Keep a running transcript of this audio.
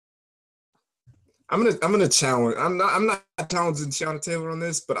I'm gonna challenge. I'm not challenging Tiana Taylor on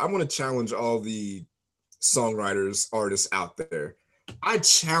this, but I'm gonna challenge all the songwriters, artists out there. I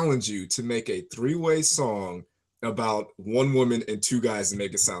challenge you to make a three-way song about one woman and two guys and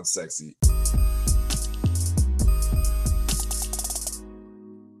make it sound sexy.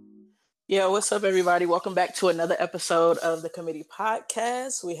 Yeah, what's up, everybody? Welcome back to another episode of the Committee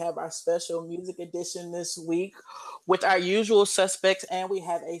Podcast. We have our special music edition this week with our usual suspects, and we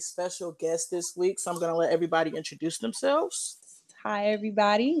have a special guest this week. So I'm going to let everybody introduce themselves. Hi,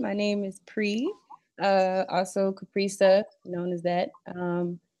 everybody. My name is Pri, also Caprisa, known as that.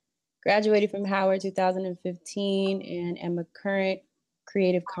 Graduated from Howard 2015 and am a current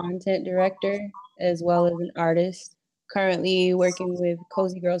creative content director as well as an artist. Currently working with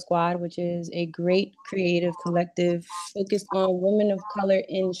Cozy Girl Squad, which is a great creative collective focused on women of color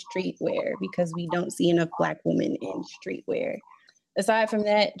in streetwear because we don't see enough Black women in streetwear. Aside from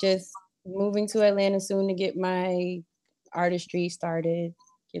that, just moving to Atlanta soon to get my artistry started,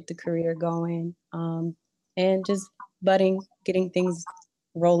 get the career going, and just budding, getting things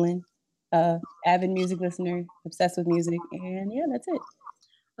rolling. Avid music listener, obsessed with music, and yeah, that's it.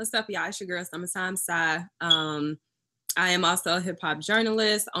 What's up, y'all? It's your girl, Summertime Sai. I am also a hip-hop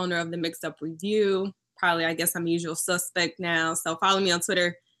journalist, owner of the Mixed Up Review. Probably, I guess I'm a usual suspect now. So follow me on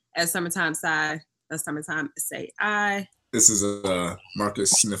Twitter at Summertime Sai. That's Summertime Sai. This is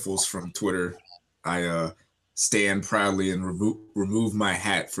Marcus Sniffles from Twitter. I stand proudly and remove my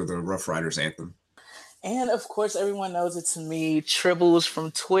hat for the Rough Riders anthem. And of course, everyone knows it's me, Tribbles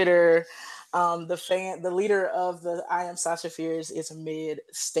from Twitter. The leader of the I Am Sasha Fierce is Mid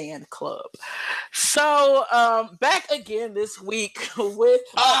Stand Club. So back again this week with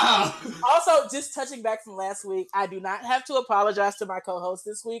also just touching back from last week. I do not have to apologize to my co-host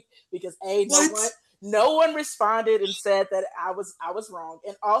this week because no one responded and said that I was wrong.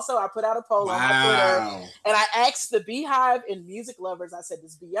 And also I put out a poll on my Twitter and I asked the Beehive and music lovers, I said,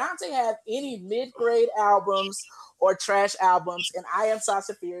 does Beyonce have any mid-grade albums or trash albums? And I Am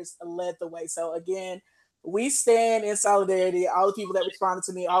Sasha Fierce led the way. So again, we stand in solidarity. All the people that responded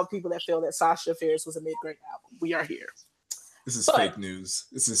to me, all the people that feel that Sasha Fierce was a mid-grade album. We are here. This is fake news.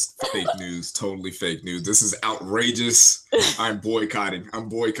 This is fake news. Totally fake news. This is outrageous. I'm boycotting.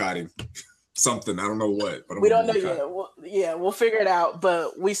 Something. I don't know what. But we don't know yet. We'll figure it out.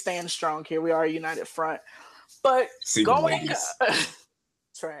 But we stand strong here. We are a united front. But going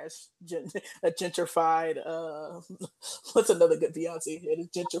trash, a gentrified. What's another good Beyonce hit? A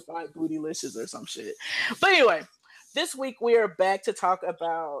gentrified Bootylicious or some shit. But anyway, this week we are back to talk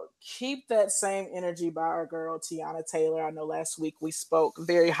about Keep That Same Energy by our girl Tiana Taylor. I know last week we spoke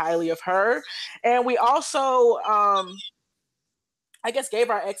very highly of her, and we also I guess gave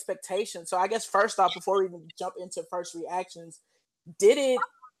our expectations. So I guess first off, before we even jump into first reactions,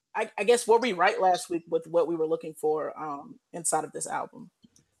 I guess were we right last week with what we were looking for inside of this album?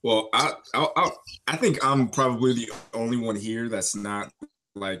 Well, I think I'm probably the only one here that's not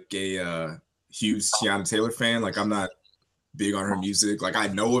like a huge Tiana Taylor fan. Like I'm not big on her music. Like I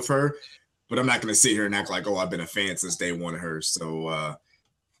know of her, but I'm not going to sit here and act like, oh, I've been a fan since day one of her. So,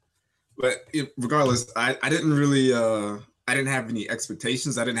 regardless, I didn't really, I didn't have any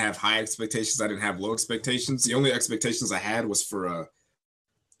expectations. I didn't have high expectations. I didn't have low expectations. The only expectations I had was for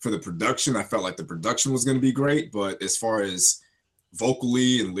the production. I felt like the production was going to be great, but as far as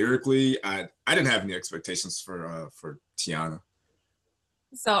vocally and lyrically, I didn't have any expectations for Tiana.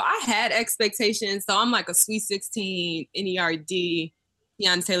 So I had expectations. So I'm like a Sweet 16 NERD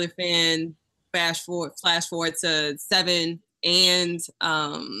Tiana Taylor fan. Flash forward to 7 and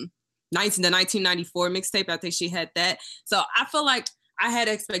the 1994 mixtape. I think she had that. So I feel like I had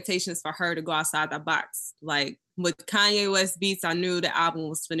expectations for her to go outside the box. Like with Kanye West beats, I knew the album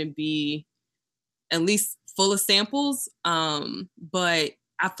was going to be at least full of samples. But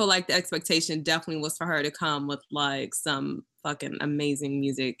I feel like the expectation definitely was for her to come with like some fucking amazing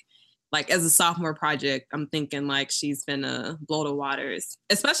music. Like as a sophomore project, I'm thinking like she's gonna blow the waters,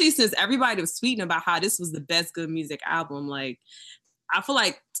 especially since everybody was tweeting about how this was the best good music album. Like I feel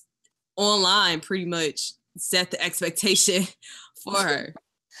like online pretty much set the expectation for her.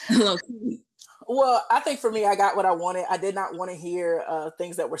 Well, I think for me, I got what I wanted. I did not want to hear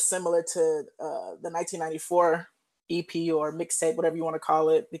things that were similar to the 1994 EP or mixtape, whatever you want to call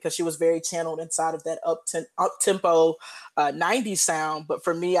it, because she was very channeled inside of that up-tempo 90s sound. But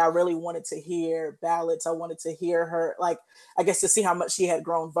for me, I really wanted to hear ballads. I wanted to hear her, like, I guess to see how much she had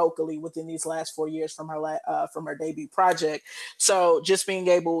grown vocally within these last 4 years from her debut project. So just being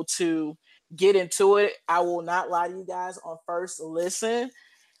able to get into it, I will not lie to you guys, on first listen,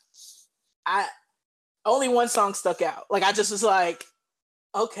 only one song stuck out. Like I just was like,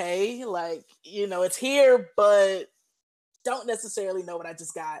 okay, like, it's here, but don't necessarily know what I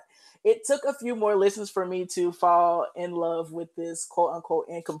just got. It took a few more listens for me to fall in love with this quote unquote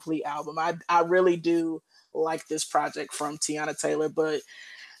incomplete album. I really do like this project from Teyana Taylor, but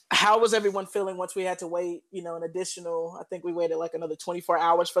how was everyone feeling once we had to wait, an additional, I think we waited like another 24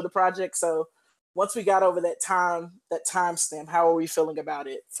 hours for the project. So once we got over that time stamp, how are we feeling about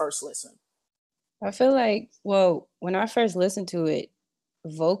it first listen? I feel like, well, when I first listened to it,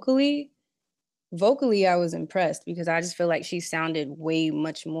 vocally, I was impressed because I just feel like she sounded way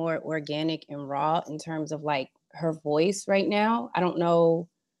much more organic and raw in terms of like her voice right now. I don't know.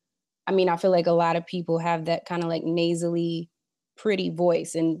 I mean, I feel like a lot of people have that kind of like nasally pretty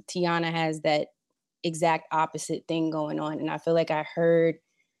voice, and Teyana has that exact opposite thing going on. And I feel like I heard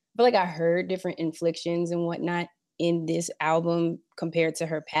different inflections and whatnot in this album compared to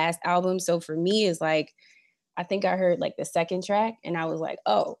her past albums. So for me, it's like, I think I heard like the second track and I was like,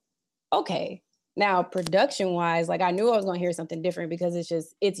 oh, okay. Now, production wise, like I knew I was going to hear something different because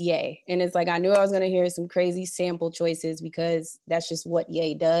it's Ye. And it's like, I knew I was going to hear some crazy sample choices because that's just what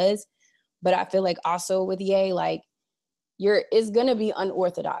Ye does. But I feel like also with Ye, like it's going to be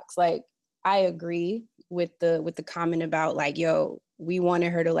unorthodox. Like I agree with the comment about like, yo, we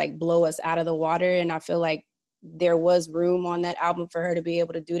wanted her to like blow us out of the water. And I feel like there was room on that album for her to be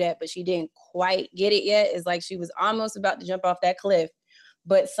able to do that, but she didn't quite get it yet. It's like she was almost about to jump off that cliff,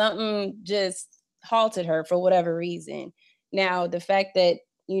 but something just halted her for whatever reason. Now, the fact that,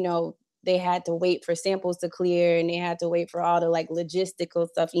 they had to wait for samples to clear and they had to wait for all the like logistical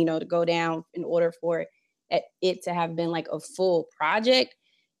stuff, to go down in order for it to have been like a full project,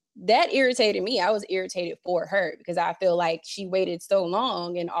 that irritated me. I was irritated for her because I feel like she waited so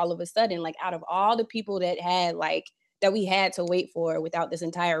long and all of a sudden, like out of all the people that we had to wait for without this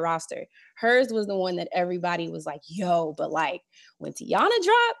entire roster, hers was the one that everybody was like, yo, but like when Teyana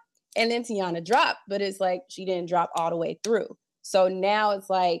dropped and then Teyana dropped, but it's like she didn't drop all the way through. So now it's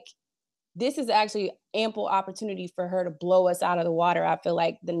like, this is actually ample opportunity for her to blow us out of the water. I feel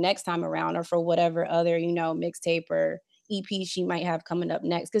like the next time around or for whatever other, mixtape or EP she might have coming up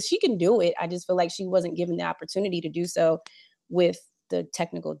next, because she can do it. I just feel like she wasn't given the opportunity to do so with the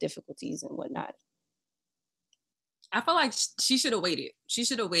technical difficulties and whatnot. I feel like she should have waited. She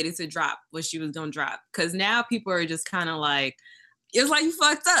should have waited to drop what she was going to drop. Because now people are just kind of like, it's like you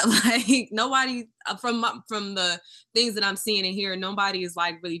fucked up. Like nobody from the things that I'm seeing and hearing, nobody is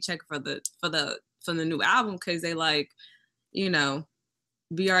like really checking for the new album because they like, we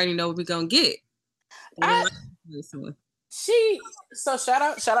already know what we're gonna get. So shout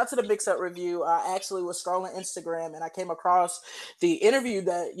out to the Mix Up Review. I actually was scrolling Instagram and I came across the interview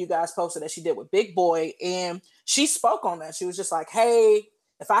that you guys posted that she did with Big Boy, and she spoke on that. She was just like, hey,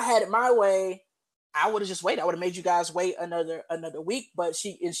 if I had it my way, I would have just waited. I would have made you guys wait another week. But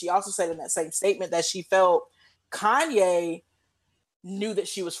she also said in that same statement that she felt Kanye knew that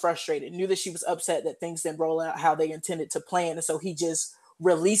she was frustrated, knew that she was upset that things didn't roll out how they intended to plan. And so he just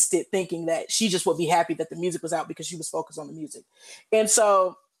released it thinking that she just would be happy that the music was out because she was focused on the music. And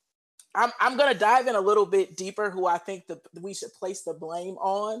so I'm going to dive in a little bit deeper who I think we should place the blame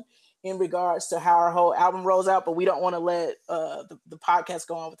on in regards to how our whole album rolls out. But we don't want to let the podcast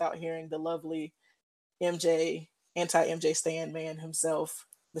go on without hearing the lovely anti-MJ stan man himself,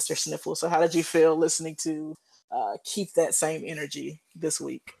 Mr. Sniffle. So how did you feel listening to Keep That Same Energy this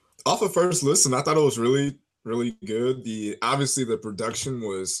week? Off of first listen, I thought it was really, really good. Obviously the production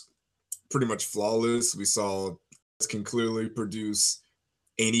was pretty much flawless. We saw can clearly produce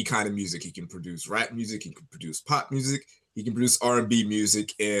any kind of music. He can produce rap music, he can produce pop music, he can produce R&B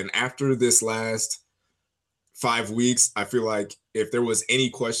music. And after this last 5 weeks, I feel like if there was any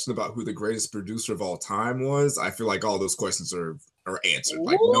question about who the greatest producer of all time was, I feel like all those questions are answered.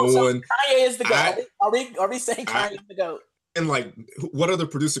 Like Kanye is the GOAT. Are we saying Kanye is the GOAT? And like, what other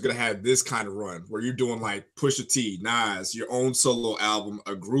producer could have had this kind of run where you're doing like Pusha T, Nas, your own solo album,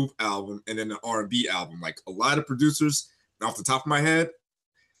 a group album, and then an R&B album? Like a lot of producers, off the top of my head,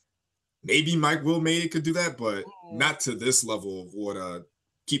 maybe Mike Will could do that, but not to this level of what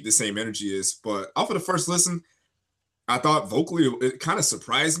Keep the Same Energy is. But off of the first listen, I thought vocally it kind of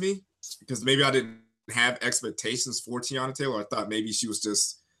surprised me because maybe I didn't have expectations for Teyana Taylor. I thought maybe she was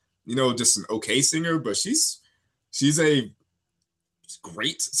just an okay singer, but she's a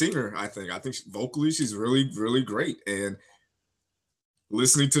great singer. I think vocally she's really, really great. And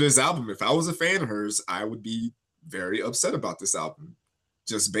listening to this album, if I was a fan of hers, I would be very upset about this album,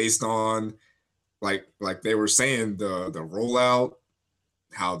 just based on like they were saying, the rollout,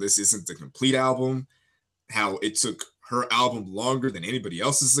 how this isn't the complete album, how it took her album longer than anybody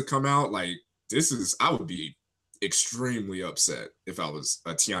else's to come out. Like I would be extremely upset if I was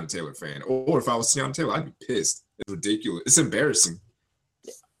a Tiana Taylor fan, or if I was Tiana Taylor, I'd be pissed. It's ridiculous. It's embarrassing.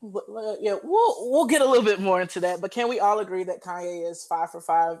 Yeah, we'll get a little bit more into that, but can we all agree that Kanye is 5 for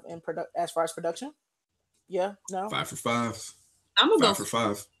 5 in as far as production? Yeah, no. 5 for 5. I'm gonna 5 go for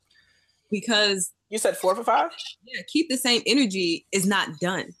 5 because you said 4 for 5. Yeah, keep the same energy is not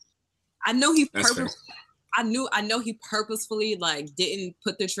done. I know he I know he purposefully like didn't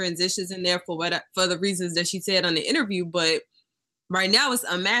put the transitions in there for the reasons that she said on the interview, but right now it's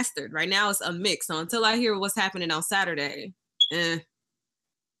unmastered. Right now it's unmixed. So until I hear what's happening on Saturday,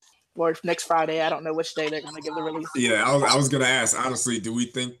 or next Friday, I don't know which day they're gonna give the release. Yeah, I was gonna ask, honestly, do we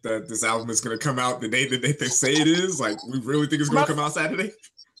think that this album is gonna come out the day that they say it is? Like, we really think it's gonna come out Saturday?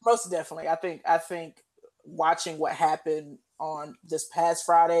 Most definitely. I think watching what happened on this past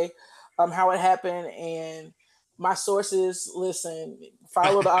Friday, how it happened, and my sources, listen,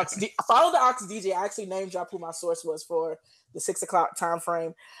 follow the Ox DJ. I actually name dropped who my source was for the 6 o'clock time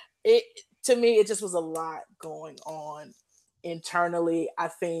frame. To me, it just was a lot going on internally. I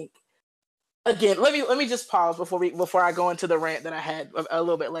think, again, let me just pause before I go into the rant that I had a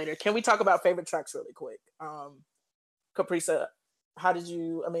little bit later. Can we talk about favorite tracks really quick? Caprisa, how did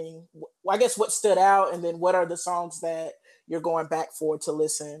you, I guess what stood out, and then what are the songs that you're going back for to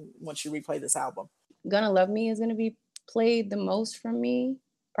listen once you replay this album? Gonna Love Me is gonna be played the most from me,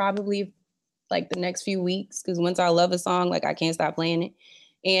 probably like the next few weeks, because once I love a song, like I can't stop playing it.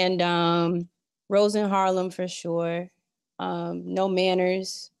 And Rose in Harlem for sure. No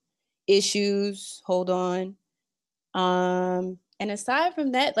Manners, Issues, Hold On. And aside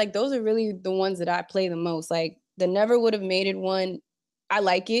from that, like those are really the ones that I play the most. Like the Never Would Have Made It one, I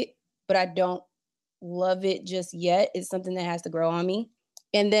like it, but I don't love it just yet. It's something that has to grow on me.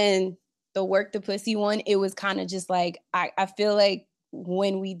 And then the Work the Pussy one, it was kind of just like, I feel like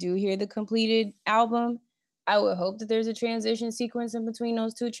when we do hear the completed album, I would hope that there's a transition sequence in between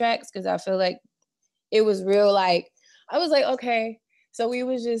those two tracks, because I feel like it was real, like, I was like, okay, so we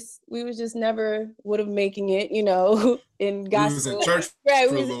was just never would have making it, in gospel. We was in church right,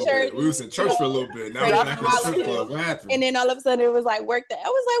 for a little bit. We was in church for a little bit. Now we're back in the strip club. What happened? And then all of a sudden it was like Work That. I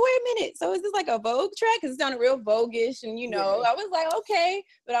was like, wait a minute. So is this like a Vogue track? Because it sounded real Vogue-ish, and Yeah. I was like, okay.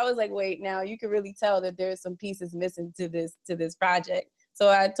 But I was like, wait, now you can really tell that there's some pieces missing to this project. So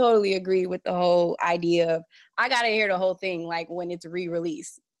I totally agree with the whole idea of I gotta hear the whole thing like when it's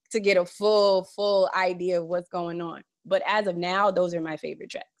re-released to get a full idea of what's going on. But as of now, those are my favorite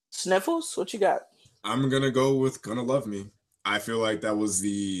tracks. Sniffles, what you got? I'm gonna go with Gonna Love Me. I feel like that was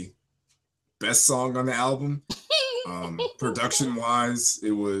the best song on the album. Production wise, it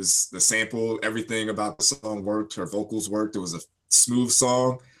was the sample, everything about the song worked. Her vocals worked. It was a smooth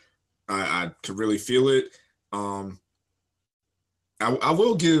song. I could really feel it. I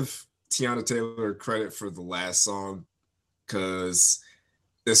will give Tiana Taylor credit for the last song, because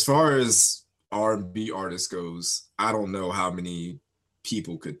as far as R&B artist goes, I don't know how many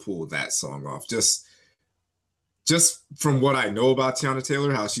people could pull that song off. Just from what I know about Tiana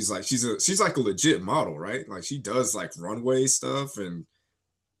Taylor, how she's like a legit model, right? Like she does like runway stuff and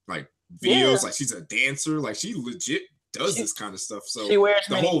like videos. Yeah. Like she's a dancer. Like she legit does this kind of stuff. So she wears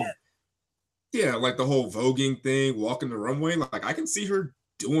the whole like the whole voguing thing, walking the runway. Like I can see her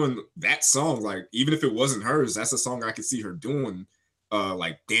doing that song. Like even if it wasn't hers, that's a song I could see her doing.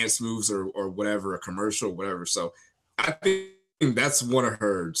 Like dance moves or whatever, a commercial, whatever. So I think that's one of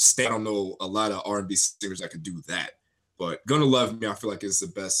her. I don't know a lot of R&B singers that could do that, but Gonna Love Me, I feel like is the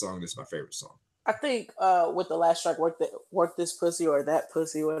best song. It's my favorite song. I think with the last track, Work This Pussy or That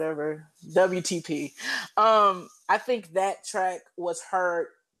Pussy, whatever, WTP. I think that track was her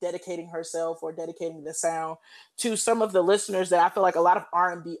dedicating herself or dedicating the sound to some of the listeners that I feel like a lot of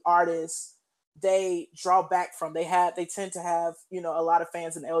R&B artists they draw back from. They tend to have, a lot of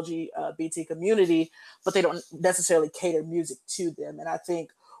fans in the LGBT community, but they don't necessarily cater music to them. And I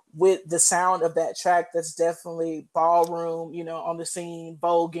think with the sound of that track, that's definitely ballroom, on the scene,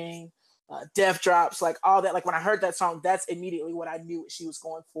 voguing, death drops, like all that. Like when I heard that song, that's immediately what I knew she was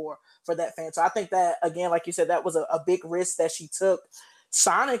going for that fan. So I think that, again, like you said, that was a big risk that she took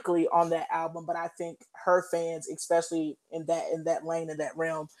sonically on that album, but I think her fans, especially in that lane, in that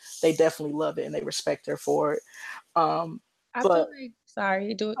realm, they definitely love it and they respect her for it. I feel like,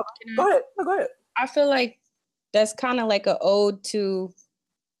 sorry, go ahead. Go ahead. I feel like that's kind of like an ode to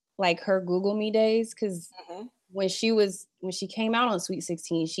like her Google Me days, because when she came out on Sweet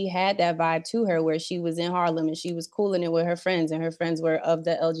 16, she had that vibe to her where she was in Harlem and she was cooling it with her friends, and her friends were of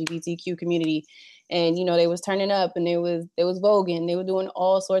the LGBTQ community. And, they was turning up and they was voguing. They were doing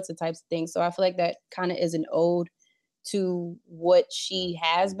all sorts of types of things. So I feel like that kind of is an ode to what she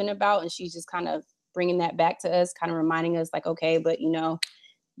has been about. And she's just kind of bringing that back to us, kind of reminding us like, okay, but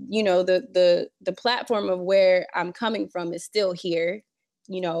the platform of where I'm coming from is still here.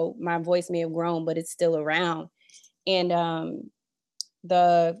 My voice may have grown, but it's still around. And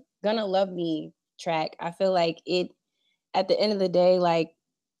the Gonna Love Me track, I feel like it, at the end of the day, like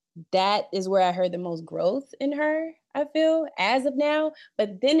that is where I heard the most growth in her, I feel, as of now.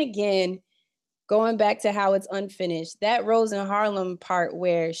 But then again, going back to how it's unfinished, that Rose in Harlem part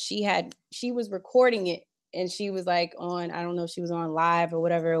where she was recording it and she was like on, I don't know if she was on live or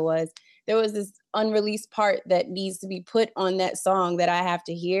whatever it was. There was this unreleased part that needs to be put on that song that I have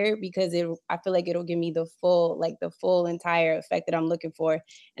to hear, because I feel like it'll give me the full entire effect that I'm looking for.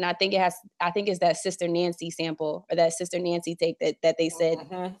 And I think it's that Sister Nancy sample, or that Sister Nancy tape that they said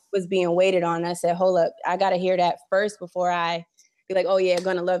was being waited on. I said, hold up, I gotta hear that first before I be like, oh yeah,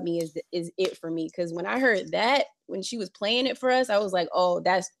 Gonna Love Me is it for me. Because when I heard that, when she was playing it for us, I was like, oh,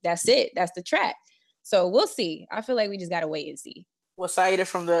 that's it, that's the track. So we'll see. I feel like we just gotta wait and see. Well, Saida,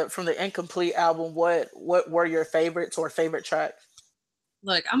 from the Incomplete album, what were your favorites or favorite tracks?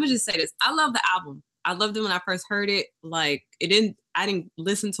 Look, I'm gonna just say this. I love the album. I loved it when I first heard it. Like, I didn't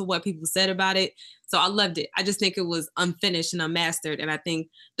listen to what people said about it. So I loved it. I just think it was unfinished and unmastered. And I think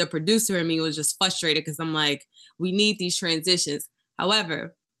the producer in me was just frustrated, because I'm like, we need these transitions.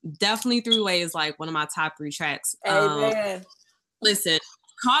 However, definitely Three Way is like one of my top 3 tracks. Amen. Listen,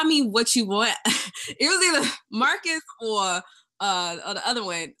 call me what you want. It was either Marcus or the other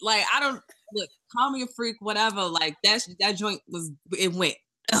one. Like, look, call me a freak, whatever. Like, that joint it went.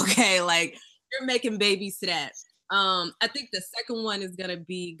 Okay, like, you're making babies to that. I think the second one is gonna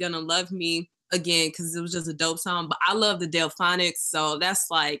be Gonna Love Me, again, because it was just a dope song. But I love the Delphonics, so that's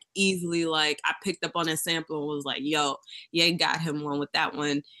like easily, like, I picked up on that sample and was like, yo, yeah, got him one with that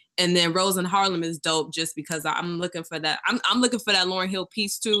one. And then Rose in Harlem is dope, just because I'm looking for that. I'm looking for that Lauryn Hill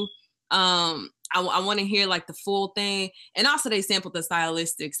piece too. I want to hear like the full thing. And also they sampled the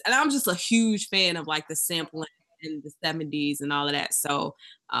Stylistics, and I'm just a huge fan of like the sampling in the 70s and all of that. So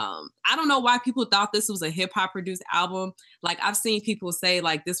I don't know why people thought this was a hip hop produced album. Like, I've seen people say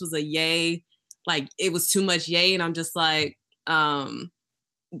like this was a Ye, like it was too much Ye, and I'm just like,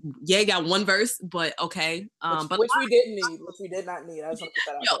 Ye got one verse, but okay. Which we didn't need, which we did not need. I just want to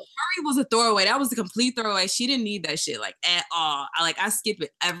put that out there. Hurry was a throwaway. That was a complete throwaway. She didn't need that shit like at all. I skip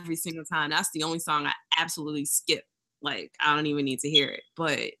it every single time. That's the only song I absolutely skip. Like, I don't even need to hear it.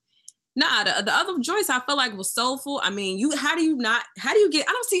 But nah, the other joints I felt like was soulful. I mean, how do you get,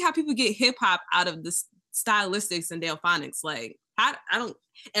 I don't see how people get hip hop out of the Stylistics and Delphonics. Like,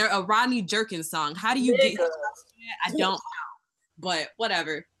 a Rodney Jerkins song. How do you get hip hop? I don't know. But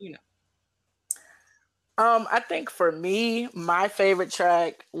whatever, I think for me, my favorite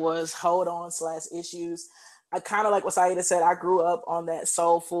track was Hold On / Issues. I kind of like what Saida said. I grew up on that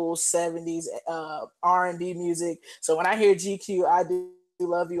soulful 70s R&B music. So when I hear GQ, I Do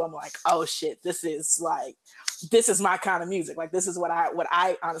Love You, I'm like, oh shit, this is my kind of music. Like, this is what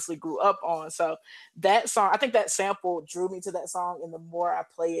I honestly grew up on. So that song, I think that sample drew me to that song. And the more I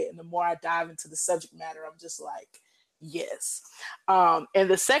play it and the more I dive into the subject matter, I'm just like, yes. And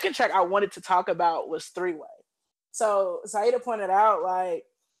the second track I wanted to talk about was Three Way. So Saida pointed out, like,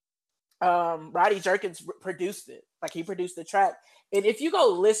 Rodney Jerkins produced it. Like, he produced the track. And if you go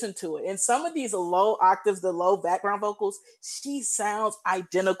listen to it, in some of these low octaves, the low background vocals, she sounds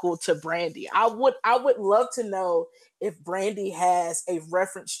identical to Brandy. I would love to know if Brandy has a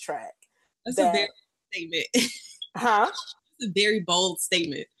reference track. That's a very statement. Huh? It's a very bold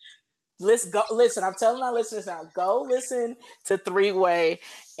statement. Let's go. Listen, I'm telling our listeners now, go listen to Three Way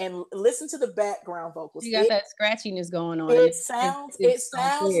and listen to the background vocals. You got that scratchiness going on. It sounds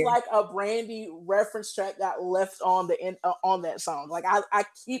like a Brandy reference track got left on on that song. Like, I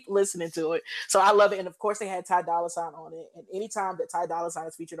keep listening to it, so I love it. And of course, they had Ty Dolla $ign on it. And anytime that Ty Dolla $ign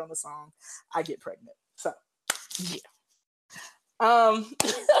is featured on the song, I get pregnant. So yeah.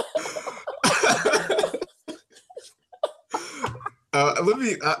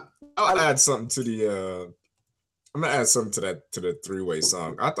 I'll add something to the. I'm gonna add something to the Three Way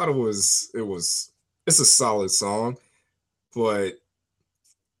song. I thought it's a solid song, but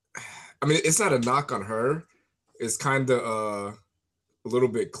I mean, it's not a knock on her. It's kind of a little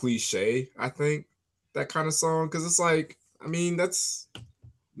bit cliche, I think, that kind of song, because it's like, I mean, that's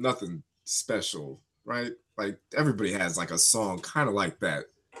nothing special, right? Like, everybody has like a song kind of like that.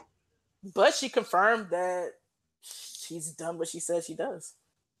 But she confirmed that she's done what she says she does.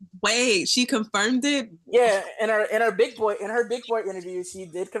 Wait, she confirmed it? Yeah, in her Big Boy interview, she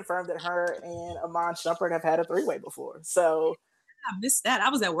did confirm that her and Iman Shumpert have had a three-way before. So I missed that. I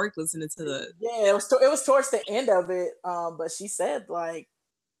was at work listening to it was towards the end of it. But she said, like,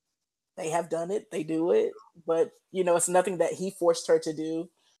 they have done it, they do it, but you know, it's nothing that he forced her to do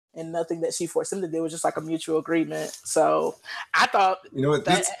and nothing that she forced him to do. It was just like a mutual agreement. So I thought, you know what,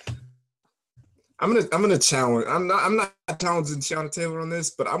 I'm gonna challenge. I'm not challenging Teyana Taylor on this,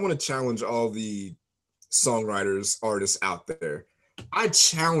 but I'm gonna challenge all the songwriters, artists out there. I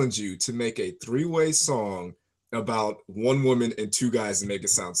challenge you to make a 3-way song about one woman and 2 guys and make it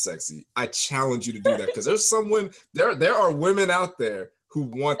sound sexy. I challenge you to do that, because there's someone there are women out there who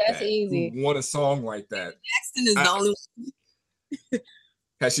want that, easy. who want a song like that. Jackson is the only one.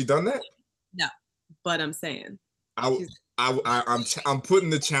 Has she done that? No, but I'm saying. I'm putting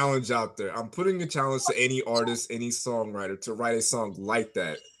the challenge out there. I'm putting a challenge to any artist, any songwriter to write a song like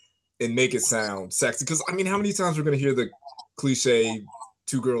that and make it sound sexy. Because I mean, how many times we're gonna hear the cliche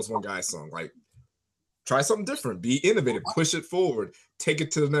 2 girls, 1 guy song? Like, try something different, be innovative, push it forward, take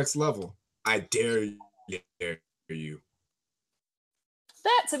it to the next level. I dare you.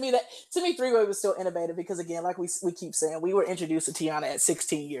 That to me 3-way was still innovative, because again, like we keep saying, we were introduced to Teyana at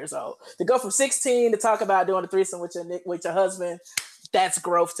 16 years old. To go from 16 to talk about doing a threesome with your husband, that's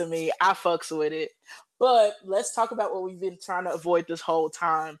growth to me. I fucks with it. But let's talk about what we've been trying to avoid this whole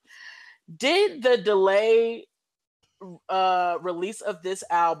time. Did the delay release of this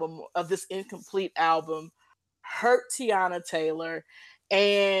album, of this incomplete album, hurt Teyana Taylor?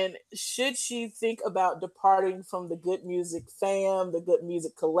 And should she think about departing from the Good Music fam, the Good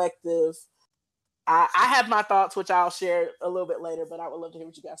Music collective? I have my thoughts, which I'll share a little bit later, but I would love to hear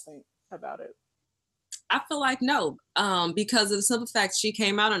what you guys think about it. I feel like no, because of the simple fact she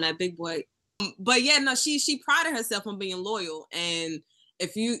came out on that Big Boy. But yeah, no, she prided herself on being loyal. And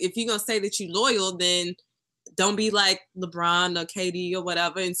if you're gonna say that you're loyal, then don't be like LeBron or KD or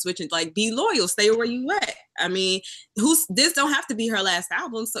whatever and switching. Like, be loyal, stay where you at. I mean, this don't have to be her last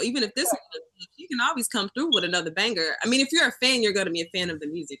album. So even if this, you can always come through with another banger. I mean, if you're a fan, you're gonna be a fan of the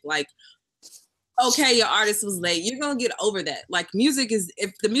music. Like, okay, your artist was late. You're gonna get over that. Like,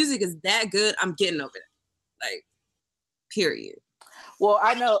 if the music is that good, I'm getting over that. Like, period. Well,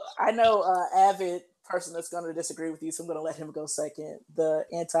 I know, avid person that's gonna disagree with you, so I'm gonna let him go second. The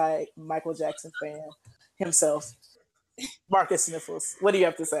anti-Michael Jackson fan himself, Marcus Sniffles. What do you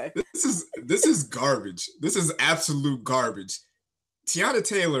have to say? This is garbage. This is absolute garbage. Teyana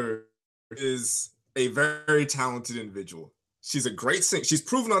Taylor is a very talented individual. She's a great singer. She's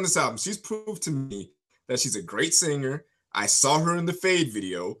proven on this album. She's proved to me that she's a great singer. I saw her in the Fade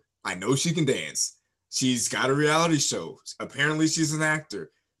video. I know she can dance. She's got a reality show. Apparently, she's an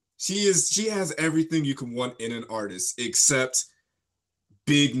actor. She has everything you can want in an artist except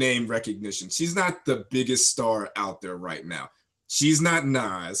big name recognition. She's not the biggest star out there right now. She's not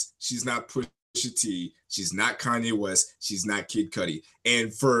Nas. She's not Pusha T. She's not Kanye West. She's not Kid Cudi.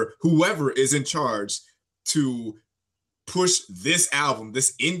 And for whoever is in charge to push this album,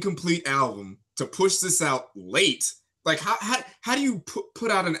 this incomplete album, to push this out late, like how do you put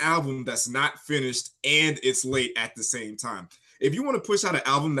out an album that's not finished and it's late at the same time? If you want to push out an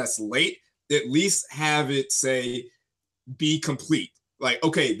album that's late, at least have it say be complete. Like,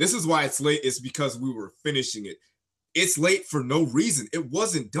 okay, this is why it's late. It's because we were finishing it. It's late for no reason. It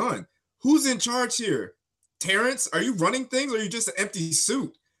wasn't done. Who's in charge here? Terrence, are you running things or are you just an empty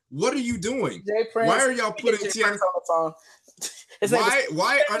suit? What are you doing? Why are y'all putting Teyana on the phone?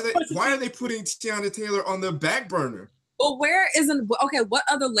 Why are they putting Teyana Taylor on the back burner? Well, what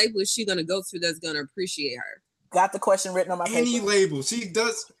other label is she gonna go to that's gonna appreciate her? Got the question written on my paper. Any label. She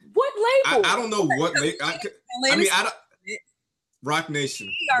does. What label? I don't know what label. I don't. Rock Nation,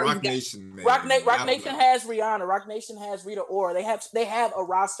 man. Rock Nation has Rihanna. Rock Nation has Rita Ora. They have a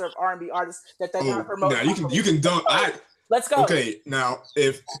roster of R&B artists that they're not promoting. Now you can dump. Let's go. Okay, now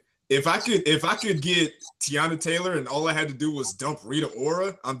if I could get Teyana Taylor and all I had to do was dump Rita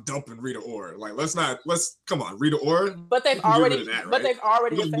Ora, I'm dumping Rita Ora. Like, let's come on, Rita Ora. But they've already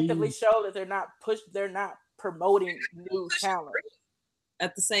effectively showed that they're not promoting new talent.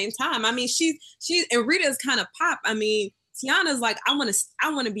 At the same time, I mean, she and Rita is kind of pop. I mean, Teyana's like, I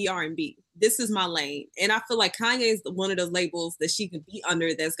want to be R&B. This is my lane. And I feel like Kanye is one of those labels that she can be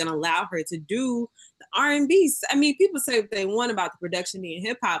under that's going to allow her to do the R&B. I mean, people say what they want about the production being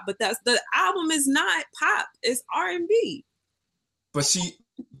hip hop, but the album is not pop. It's R&B. But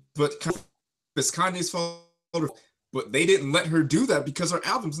it's Kanye's fault. But they didn't let her do that because her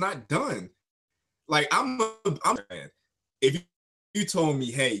album's not done. Like, I'm if you told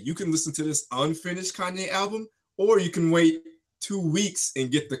me, hey, you can listen to this unfinished Kanye album, or you can wait 2 weeks and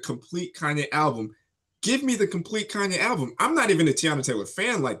get the complete Kanye album. Give me the complete Kanye album. I'm not even a Teyana Taylor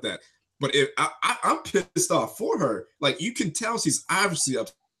fan like that. But if I'm pissed off for her. Like, you can tell she's obviously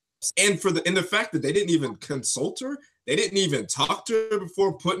And the fact that they didn't even consult her, they didn't even talk to her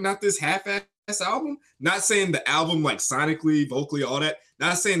before putting out this half-ass album. Not saying the album, like sonically, vocally, all that.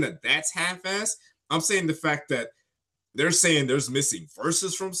 Not saying that that's half-ass. I'm saying the fact that they're saying there's missing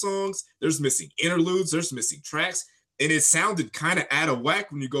verses from songs, there's missing interludes, there's missing tracks, and it sounded kind of out of whack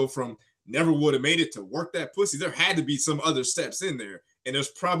when you go from Never Would Have Made It to Work That Pussy. There had to be some other steps in there, and there's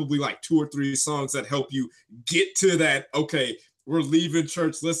probably like 2 or 3 songs that help you get to that. Okay, we're leaving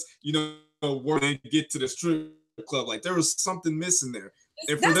church. Let's work and get to the strip club. Like there was something missing there,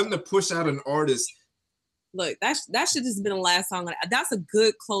 and for them to push out an artist. Look, that should just been the last song. That's a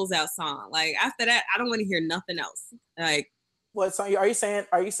good closeout song. Like after that, I don't want to hear nothing else. Like, what song are you saying?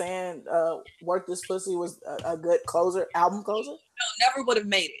 Are you saying "Work This Pussy" was a good album closer? No, Never Would Have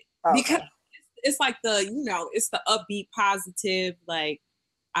Made It, because it's like it's the upbeat, positive. Like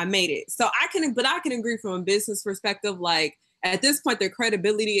I made it, so I can agree from a business perspective. Like at this point, the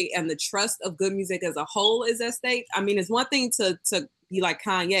credibility and the trust of good music as a whole is at stake. I mean, it's one thing to be like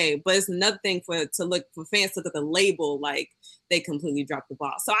Kanye, but it's another thing for fans to look at the label like they completely dropped the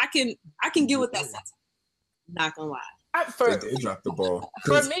ball. So I can get with that sentence. Not gonna lie. They dropped the ball.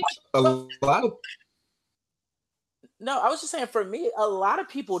 For me, a lot of. No, I was just saying. For me, a lot of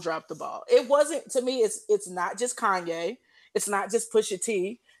people dropped the ball. It wasn't to me. It's not just Kanye. It's not just Pusha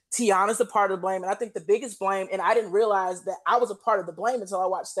T. Tiana's a part of the blame, and I think the biggest blame. And I didn't realize that I was a part of the blame until I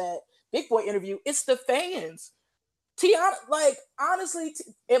watched that Big Boy interview. It's the fans. Tiana, like honestly,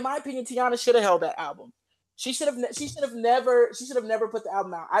 in my opinion, Tiana should have held that album. She should have never put the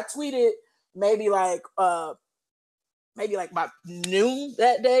album out. I tweeted maybe like by noon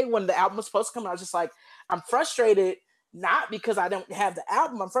that day when the album was supposed to come out. I was just like, I'm frustrated, not because I don't have the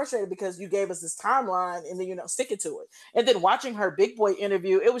album. I'm frustrated because you gave us this timeline and then sticking to it. And then watching her Big Boy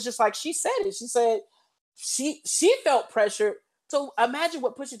interview, it was just like she said it. She said she felt pressured. So imagine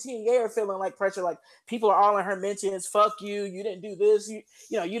what Pusha T and Ye are feeling like pressure. Like people are all in her mentions. Fuck you. You didn't do this. You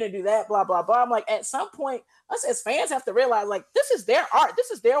didn't do that. Blah blah blah. I'm like, at some point, us as fans have to realize like this is their art.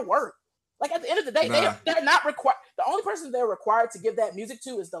 This is their work. Like at the end of the day, they're not required. The only person they're required to give that music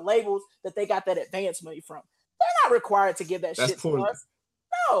to is the labels that they got that advance money from. They're not required to give that shit to us.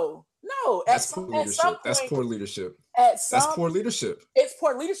 No. That's poor leadership. That's poor leadership. That's poor leadership. It's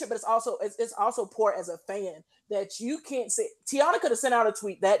poor leadership, but it's also poor as a fan that you can't say. Tiana could have sent out a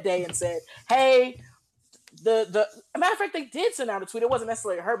tweet that day and said, "Hey, the matter of fact, they did send out a tweet. It wasn't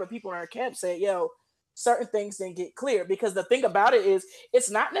necessarily her, but people in her camp said, yo, certain things didn't get clear." Because the thing about it is, it's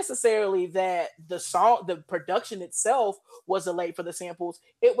not necessarily that the production itself was delayed for the samples.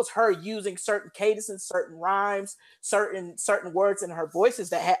 It was her using certain cadences, certain rhymes, certain words in her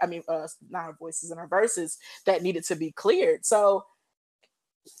voices that not her voices, in her verses that needed to be cleared. So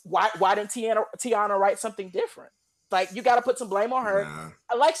why didn't Tiana write something different? Like, you got to put some blame on her.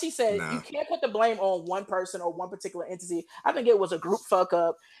 Like she said, you can't put the blame on one person or one particular entity. I think it was a group fuck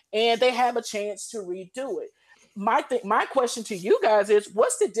up, and they have a chance to redo it. My question to you guys is,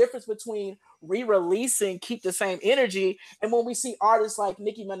 what's the difference between re-releasing Keep the Same Energy and when we see artists like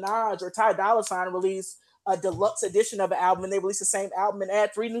Nicki Minaj or Ty Dolla $ign release a deluxe edition of an album, and they release the same album and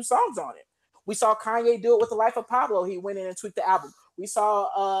add 3 new songs on it? We saw Kanye do it with The Life of Pablo. He went in and tweaked the album. We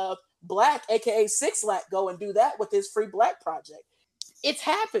saw Black, aka Six Lack, go and do that with his Free Black project. It's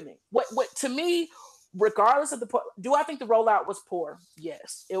happening. What to me, regardless of do I think the rollout was poor?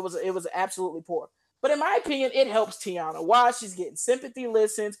 Yes, it was absolutely poor. But in my opinion, it helps Tiana. Why? She's getting sympathy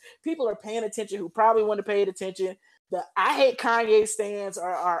listens. People are paying attention who probably wouldn't have paid attention. The I Hate Kanye stands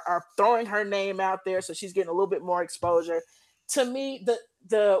are throwing her name out there, so she's getting a little bit more exposure. To me,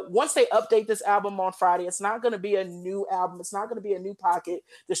 the once they update this album on Friday, it's not going to be a new album. It's not going to be a new pocket.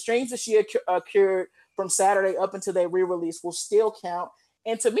 The streams that she accrued from Saturday up until they re-release will still count.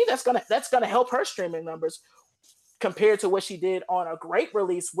 And to me, that's gonna help her streaming numbers compared to what she did on a great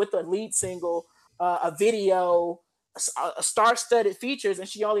release with a lead single, a video, a star-studded features, and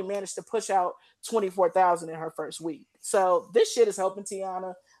she only managed to push out 24,000 in her first week. So this shit is helping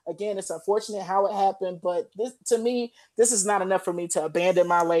Tiana. Again, it's unfortunate how it happened, but this is not enough for me to abandon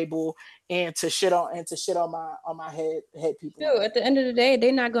my label and to shit on my head people. Dude, at the end of the day,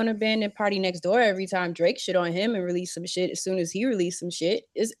 they're not gonna abandon Party Next Door every time Drake shit on him and release some shit as soon as he released some shit.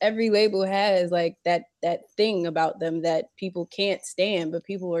 It's every label has like that thing about them that people can't stand, but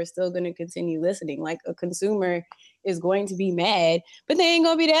people are still gonna continue listening. Like, a consumer is going to be mad, but they ain't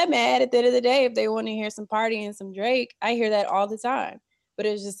gonna be that mad at the end of the day if they want to hear some Party and some Drake. I hear that all the time. But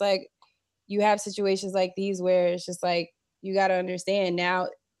it's just like, you have situations like these where it's just like, you got to understand now,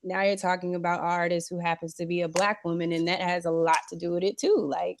 now you're talking about an artist who happens to be a Black woman, and that has a lot to do with it too.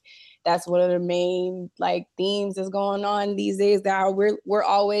 Like, that's one of the main like themes that's going on these days, that we're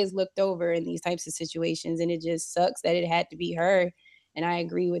always looked over in these types of situations, and it just sucks that it had to be her. And I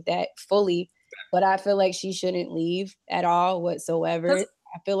agree with that fully, but I feel like she shouldn't leave at all whatsoever.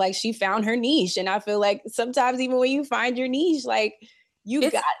 I feel like she found her niche, and I feel like sometimes even when you find your niche, like you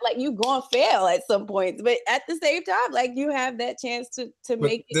gonna fail at some points, but at the same time, like you have that chance to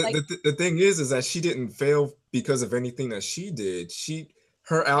make it. Like the thing is that she didn't fail because of anything that she did.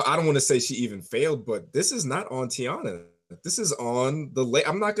 I don't want to say she even failed, but this is not on Tiana. This is on the label.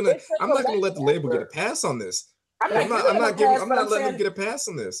 I'm not gonna let the label get a pass on this. I'm not letting them get a pass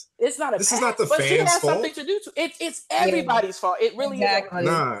on this. It's not a this pass, is not the but fans' she has fault. something to do to it. It's everybody's fault. It really exactly. is.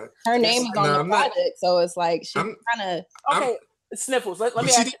 Nah, her name is on the project, so it's like she kind of okay. Sniffles. Let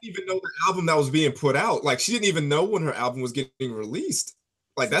me. She didn't even know the album that was being put out. Like she didn't even know when her album was getting released.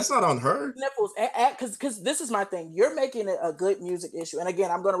 Like that's not on her. Sniffles, because this is my thing. You're making it a good music issue, and again,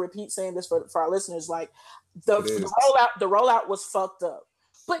 I'm going to repeat saying this for our listeners. Like the rollout was fucked up.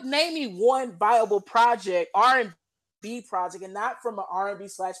 But name me one viable project, R&B project, and not from an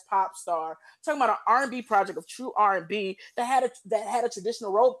R&B/pop star. I'm talking about an R&B project of true R&B that had a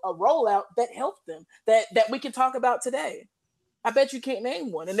traditional rollout that helped them that we can talk about today. I bet you can't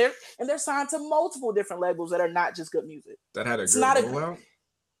name one, and they're signed to multiple different labels that are not just good music. That had a good rollout.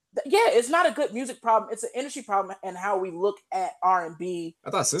 It's not a good music problem. It's an industry problem, and how we look at R&B. I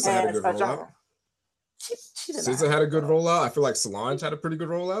thought SZA had a good rollout. SZA had a good rollout. I feel like Solange had a pretty good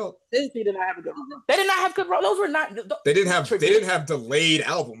rollout. She did not have a good rollout. They did not have good rollout. Those were not. They didn't have delayed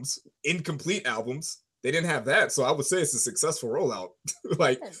albums, incomplete albums. They didn't have that, so I would say it's a successful rollout.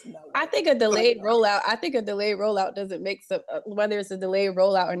 I think a delayed rollout doesn't make whether it's a delayed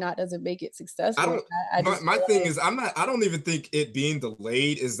rollout or not doesn't make it successful. My thing is I don't even think it being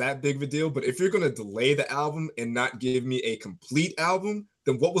delayed is that big of a deal. But if you're gonna delay the album and not give me a complete album,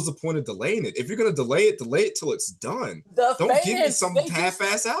 then what was the point of delaying it? If you're gonna delay it till it's done. Don't give me some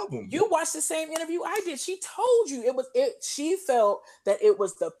half-ass album. You watched the same interview I did. She told you she felt that it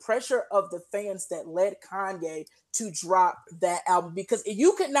was the pressure of the fans that led Kanye to drop that album, because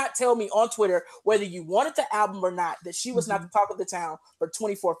you could not tell me on Twitter whether you wanted the album or not that she was not the talk of the town for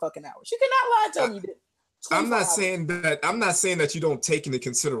 24 fucking hours. You cannot lie and tell me that. I'm not saying that you don't take into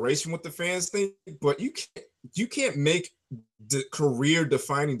consideration what the fans think, but you can't make career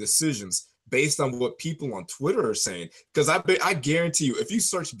defining decisions based on what people on Twitter are saying. Because I guarantee you, if you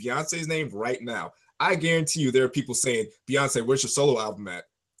search Beyonce's name right now, I guarantee you there are people saying, Beyonce, where's your solo album at?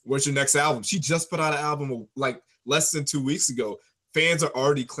 Where's your next album? She just put out an album like less than 2 weeks ago. Fans are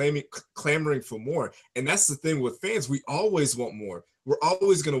already clamoring for more. And that's the thing with fans. We always want more. We're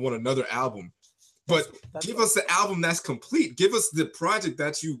always going to want another album. But give us the album that's complete. Give us the project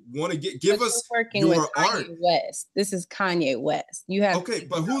that you want to get. Give us your art. West. This is Kanye West. You have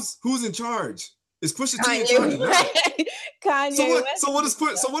but who's in charge? Is Pusha T in charge? Kanye West. So what does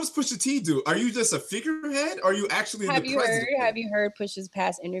Pusha T do? Are you just a figurehead? Or are you actually the president? Have you heard Pusha's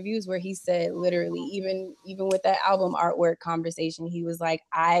past interviews where he said literally, even with that album artwork conversation, he was like,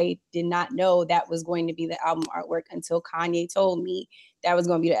 I did not know that was going to be the album artwork until Kanye told me that was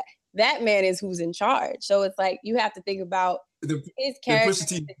going to be that. That man is who's in charge. So it's like you have to think about his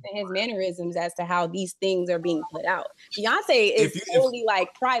characteristics and his mannerisms as to how these things are being put out. Beyonce is totally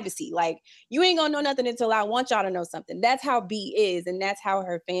like privacy. Like, you ain't gonna know nothing until I want y'all to know something. That's how B is, and that's how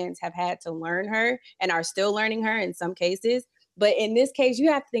her fans have had to learn her and are still learning her in some cases. But in this case, you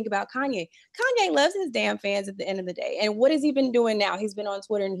have to think about Kanye. Kanye loves his damn fans at the end of the day. And what has he been doing now? He's been on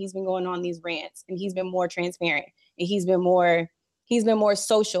Twitter and he's been going on these rants, and he's been more transparent, and he's been more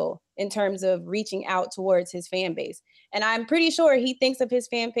social in terms of reaching out towards his fan base. And I'm pretty sure he thinks of his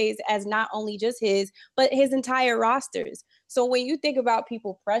fan base as not only just his, but his entire rosters. So when you think about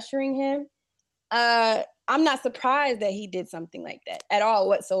people pressuring him, I'm not surprised that he did something like that at all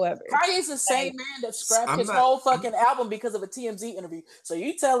whatsoever. Kanye's the same man that scrapped his whole fucking album because of a TMZ interview. So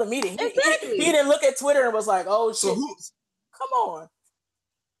you telling me that he didn't look at Twitter and was like, oh shit, come on.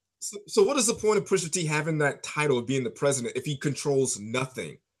 So what is the point of Pusha T having that title of being the president if he controls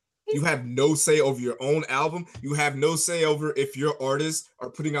nothing? You have no say over your own album. You have no say over if your artists are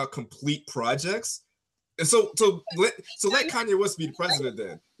putting out complete projects. And so let Kanye West be the president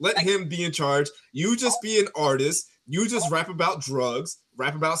then. Let him be in charge. You just be an artist. You just rap about drugs,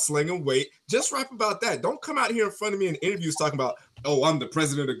 rap about slinging weight. Just rap about that. Don't come out here in front of me in interviews talking about, oh, I'm the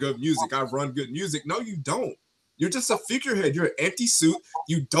president of good music. I run good music. No, you don't. You're just a figurehead. You're an empty suit.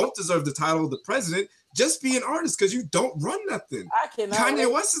 You don't deserve the title of the president. Just be an artist because you don't run nothing. Kanye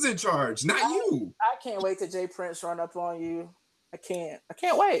West is in charge, not you. I can't wait till Jay Prince run up on you. I can't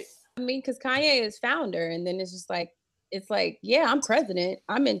wait. I mean, because Kanye is founder, and then it's like, yeah, I'm president.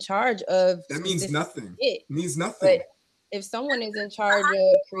 I'm in charge of. That means nothing. It means nothing. But if someone is in charge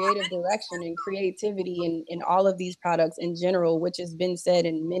of creative direction and creativity in all of these products in general, which has been said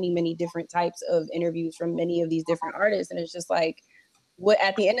in many, many different types of interviews from many of these different artists, and it's just like, what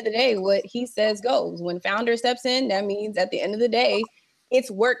at the end of the day, what he says goes. When founder steps in, that means at the end of the day,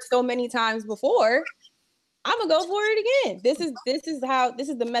 it's worked so many times before. I'm gonna go for it again. This is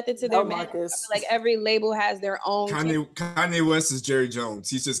the method to their madness. Like every label has their own. Kanye West is Jerry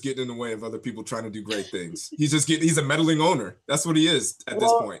Jones. He's just getting in the way of other people trying to do great things. He's a meddling owner. That's what he is at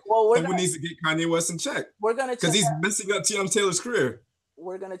this point. Someone needs to get Kanye West in check. We're gonna because he's messing up Teyana Taylor's career.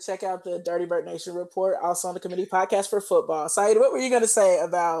 We're gonna check out the Dirty Bird Nation report, also on the committee podcast for football. Saeed, what were you gonna say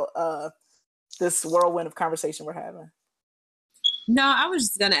about this whirlwind of conversation we're having? No, I was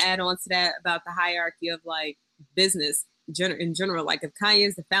just gonna add on to that about the hierarchy of like business in general. Like if Kanye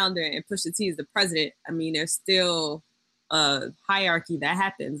is the founder and Pusha T is the president, I mean, there's still a hierarchy that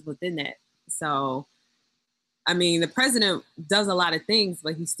happens within that. So, I mean, the president does a lot of things,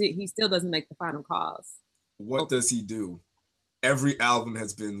 but he still doesn't make the final calls. What does he do? Every album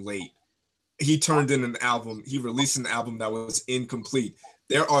has been late. He turned in an album. He released an album that was incomplete.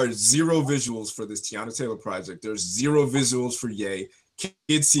 There are 0 visuals for this Teyana Taylor project. There's 0 visuals for Ye.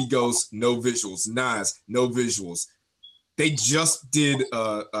 Kids See Ghosts, no visuals. Nas, no visuals. They just did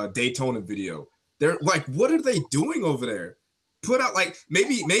a Daytona video. They're like, what are they doing over there? Put out like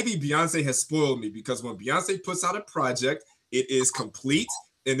maybe Beyonce has spoiled me, because when Beyonce puts out a project, it is complete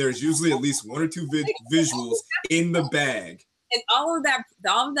and there's usually at least 1 or 2 visuals in the bag. And all of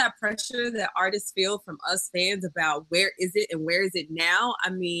that pressure that artists feel from us fans about where is it and where is it now? I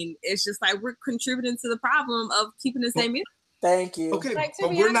mean, it's just like we're contributing to the problem of keeping the same music. Thank you. Okay, like,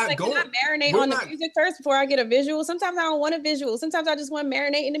 but we're not going. Can I marinate on the music first before I get a visual? Sometimes I don't want a visual. Sometimes I just want to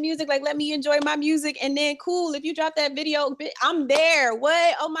marinate in the music. Like, let me enjoy my music, and then cool. If you drop that video, I'm there.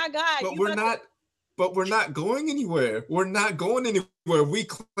 What? Oh my God! But we're not. But we're not going anywhere. We're not going anywhere. We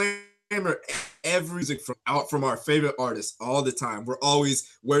clamor every music from our favorite artists all the time. We're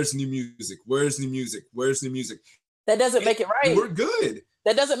always, where's new music? Where's new music? Where's new music? That doesn't make it right. We're good.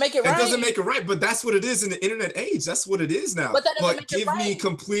 That doesn't make it right. It doesn't make it right, but that's what it is in the internet age. That's what it is now. But that doesn't make give it right.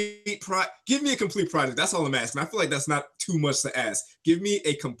 Give me a complete project. That's all I'm asking. I feel like that's not too much to ask. Give me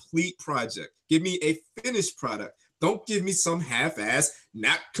a complete project. Give me a finished product. Don't give me some half-ass,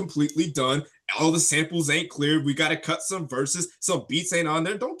 not completely done. All the samples ain't clear. We got to cut some verses. Some beats ain't on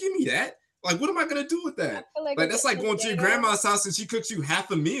there. Don't give me that. Like, what am I going to do with that? Like that's like going to your grandma's house and she cooks you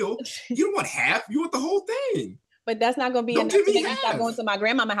half a meal. You don't want half. You want the whole thing. But that's not going to be enough to make me stop going to my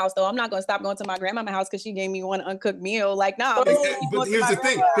grandmama's house, though. I'm not going to stop going to my grandmama's house because she gave me one uncooked meal. Like, nah. But here's the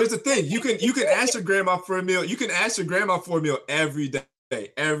thing. Here's the thing. You can ask your grandma for a meal. You can ask your grandma for a meal every day.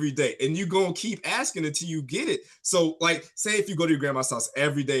 And you gonna keep asking until you get it. So like, say if you go to your grandma's house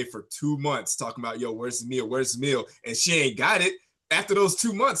every day for 2 months talking about, yo, where's the meal, and she ain't got it, after those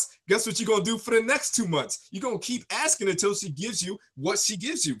 2 months, guess what you're gonna do for the next 2 months? You're gonna keep asking until she gives you what she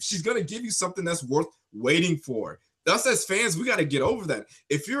gives you. She's gonna give you something that's worth waiting for. Us as fans, we got to get over that.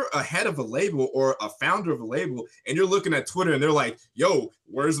 If you're a head of a label or a founder of a label and you're looking at Twitter and they're like, yo,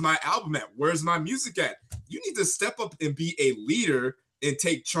 where's my album at? Where's my music at? You need to step up and be a leader and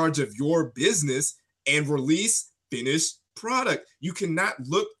take charge of your business and release finished product. You cannot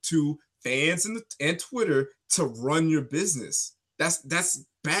look to fans and Twitter to run your business. That's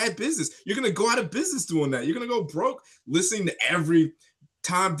bad business. You're going to go out of business doing that. You're going to go broke listening to every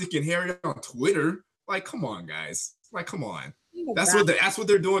Tom, Dick, and Harry on Twitter. Like, come on, guys. Like, come on. That's what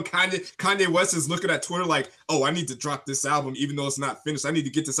they're doing. Kanye West is looking at Twitter like, oh, I need to drop this album even though it's not finished. I need to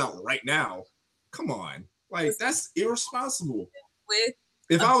get this out right now. Come on. Like, that's irresponsible.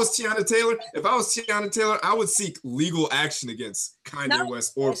 If I was Teyana Taylor, I would seek legal action against Kanye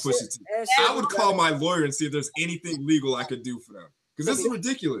West or Pusha T. I would call my lawyer and see if there's anything legal I could do for them. Because this is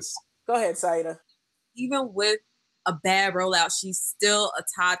ridiculous. Go ahead, Saida. Even with a bad rollout, she's still a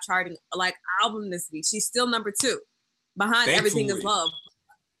top charting like album this week. She's still number 2 behind Everything Is Love.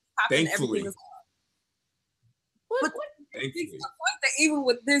 Thankfully. Everything Is Love. But even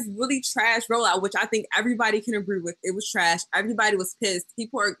with this really trash rollout, which I think everybody can agree with, it was trash. Everybody was pissed.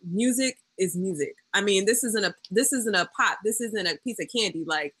 Music is music. I mean, this isn't a pop. This isn't a piece of candy.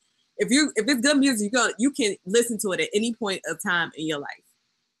 Like if it's good music, you can listen to it at any point of time in your life.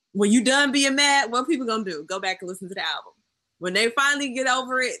 When you done being mad, what people gonna do? Go back and listen to the album. When they finally get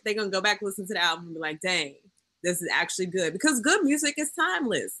over it, they're gonna go back and listen to the album and be like, dang, this is actually good. Because good music is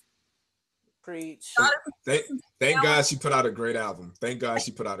timeless. Preach. Thank God she put out a great album.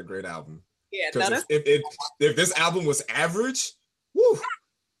 Yeah, no, if this album was average, Woo.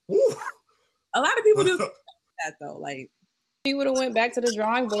 Woo. A lot of people do that though. Like she would have went back to the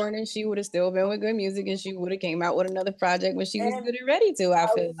drawing board and she would have still been with Good Music and she would have came out with another project when she was good and ready to. I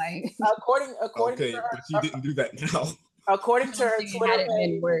feel like according okay, to her, but she didn't do that now. According to her Twitter had it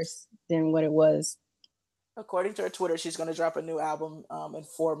been worse than what it was. According to her Twitter, she's going to drop a new album in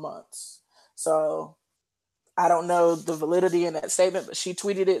 4 months. So I don't know the validity in that statement, but she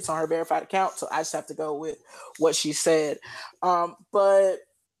tweeted it. It's on her verified account, so I just have to go with what she said. But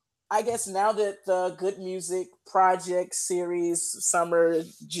I guess now that the Good Music Project series summer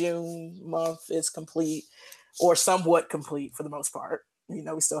June month is complete, or somewhat complete for the most part, we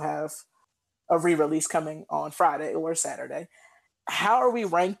still have a re-release coming on Friday or Saturday. How are we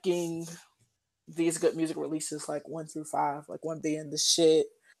ranking these Good Music releases, like 1 through 5? Like 1 being the shit,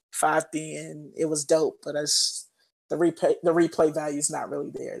 5 being it was dope, but as the replay value is not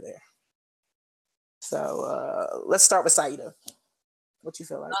really there. So let's start with Saida. What you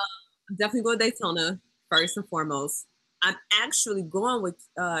feel like? I'm definitely going Daytona first and foremost. I'm actually going with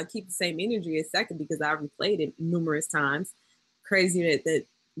Keep the Same Energy a second because I replayed it numerous times. Crazy that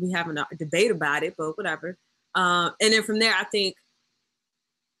we have a debate about it, but whatever. And then from there, I think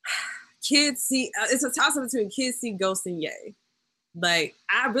Kids See, it's a toss-up between Kids See, Ghost, and Yay. Like,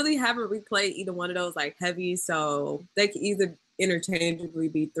 I really haven't replayed either one of those like heavy, so they can either interchangeably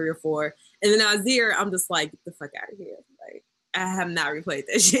be 3 or 4. And then Azir, I'm just like, get the fuck out of here. Like, I have not replayed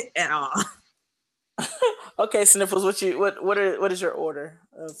that shit at all. Okay, Sniffles, what is your order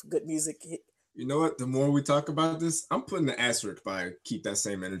of Good Music? You know what? The more we talk about this, I'm putting the asterisk by Keep That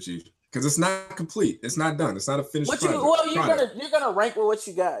Same Energy because it's not complete. It's not done. It's not a finished product. You're gonna rank with what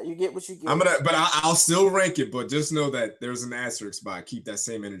you got. You get what you get. I'll still rank it, but just know that there's an asterisk by Keep That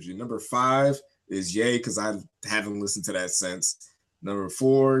Same Energy. Number 5 is Yay because I haven't listened to that since. Number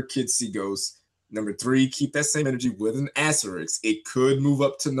 4, Kids See Ghosts. Number 3, Keep That Same Energy with an asterisk. It could move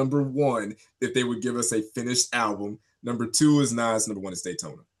up to number 1 if they would give us a finished album. Number 2 is Nas. Number 1 is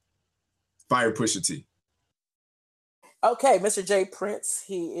Daytona. Fire Pusha T. Okay, Mr. J Prince,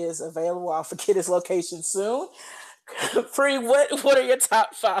 he is available. I'll forget his location soon. Free, what are your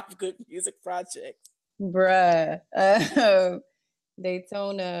top 5 Good Music projects? Bruh.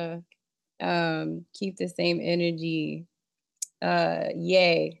 Daytona, Keep the Same Energy,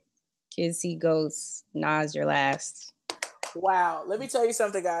 Yay, Kids See Ghosts, Nas Your Last. Wow. Let me tell you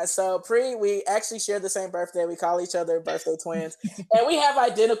something, guys. So we actually share the same birthday. We call each other birthday twins. And we have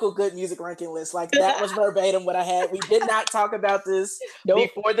identical Good Music ranking lists. Like, that was verbatim what I had. We did not talk about this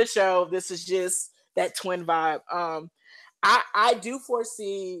before the show. This is just that twin vibe. I do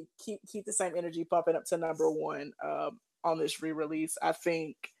foresee Keep the Same Energy popping up to number 1 on this re-release. I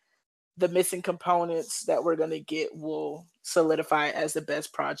think the missing components that we're going to get will solidify it as the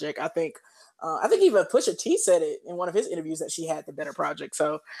best project. I think even Pusha T said it in one of his interviews that she had the better project.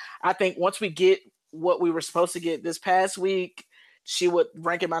 So I think once we get what we were supposed to get this past week, she would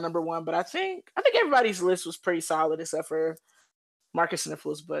rank it my number 1. But I think everybody's list was pretty solid except for Marcus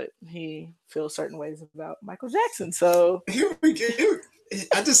Sniffles, but he feels certain ways about Michael Jackson. So here we go.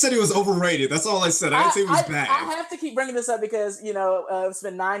 I just said he was overrated. That's all I said. I didn't say he was bad. I have to keep bringing this up because, it's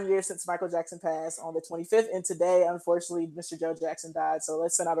been 9 years since Michael Jackson passed on the 25th. And today, unfortunately, Mr. Joe Jackson died. So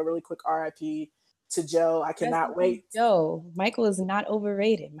let's send out a really quick RIP to Joe. I cannot wait. Joe, Michael is not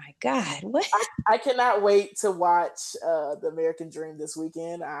overrated. My God, what? I cannot wait to watch The American Dream this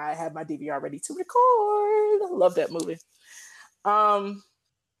weekend. I have my DVR ready to record. I love that movie.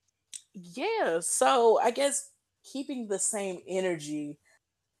 Yeah, so I guess keeping the same energy,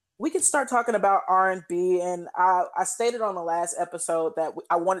 we can start talking about R&B. And I stated on the last episode that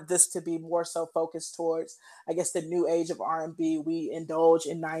I wanted this to be more so focused towards, I guess, the new age of R&B. We indulge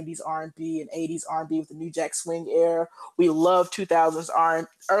in 90s R&B and 80s R&B with the New Jack Swing era. We love 2000s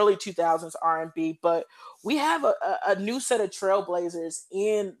early 2000s R&B, but we have a new set of trailblazers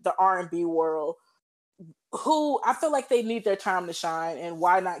in the R&B world who I feel like they need their time to shine, and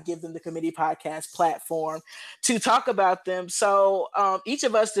why not give them the Committee Podcast platform to talk about them? So each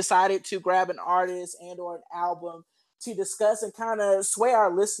of us decided to grab an artist and or an album to discuss and kind of sway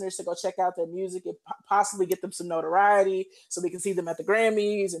our listeners to go check out their music and possibly get them some notoriety so we can see them at the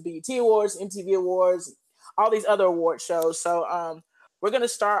Grammys and BET Awards, MTV Awards, all these other award shows. So we're going to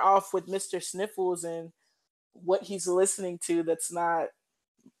start off with Mr. Sniffles and what he's listening to that's not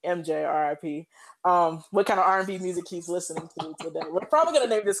MJ RIP. What kind of R&B music he's listening to today. We're probably gonna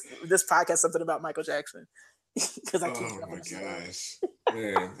name this podcast something about Michael Jackson because I can't. Oh my gosh,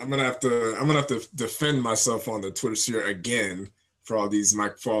 man! I'm gonna have to defend myself on the Twitter sphere again for all this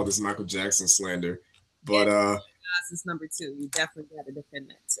Michael Jackson slander. But this is number 2. You definitely got to defend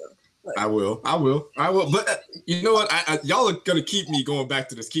that too. I will. But you know what? Y'all are gonna keep me going back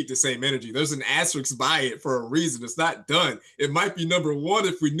to this. Keep the same energy. There's an asterisk by it for a reason. It's not done. It might be number one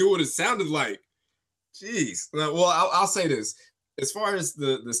if we knew what it sounded like. Jeez. Well, I'll say this. As far as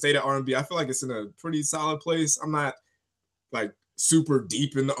the state of R&B, I feel like it's in a pretty solid place. I'm not like super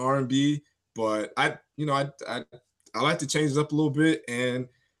deep in the R&B, but I like to change it up a little bit. And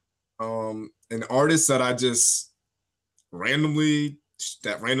an artist that I just randomly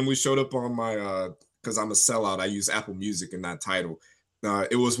showed up on my because I'm a sellout. I use Apple Music and not Tidal.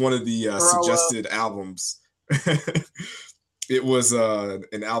 It was one of the suggested albums. It was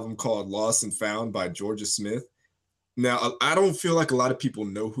an album called Lost and Found by Georgia Smith. Now, I don't feel like a lot of people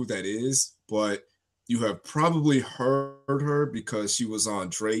know who that is, but you have probably heard her because she was on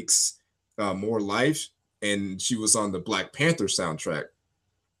Drake's More Life, and she was on the Black Panther soundtrack.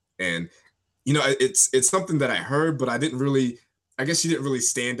 And, you know, it's something that I heard, but I guess she didn't really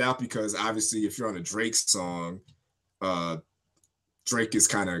stand out because obviously if you're on a Drake song, Drake is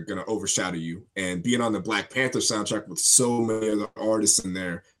kind of going to overshadow you. And being on the Black Panther soundtrack with so many other artists in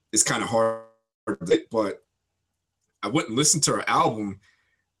there is kind of hard. But I went and listened to her album.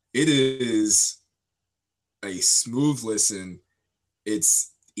 It is a smooth listen.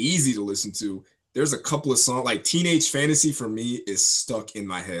 It's easy to listen to. There's a couple of songs, like Teenage Fantasy for me is stuck in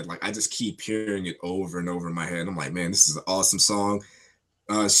my head. Like I just keep hearing it over and over in my head. I'm like, man, this is an awesome song.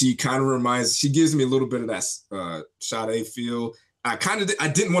 She gives me a little bit of that Sade feel. I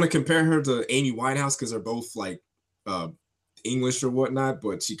didn't want to compare her to Amy Winehouse because they're both like English or whatnot,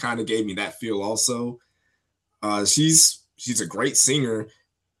 but she kind of gave me that feel also. She's a great singer.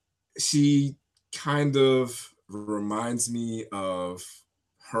 She kind of reminds me of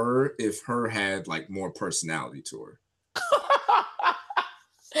her if her had like more personality to her.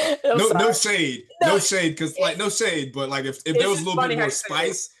 No shade, because like no shade, but like if there was a little bit more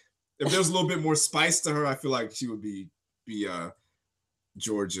spice, if there was a little bit more spice to her, I feel like she would be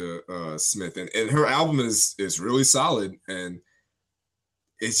Georgia Smith, and her album is really solid, and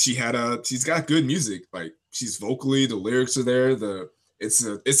she's got good music. Like she's vocally, the lyrics are there. It's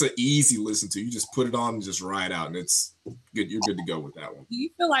an easy listen to. You just put it on and just ride out, and it's good. You're good to go with that one. Do you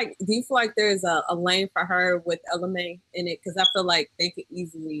feel like there's a lane for her with Ella Mai in it? Because I feel like they could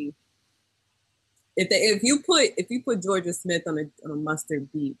easily, if you put Georgia Smith on a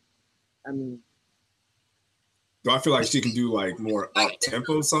mustard beat, I mean. Do I feel like she can do like more up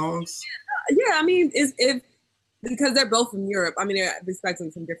tempo songs? Yeah, I mean, because they're both from Europe. I mean, they're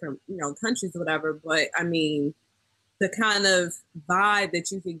respectively from different countries or whatever. But I mean, the kind of vibe that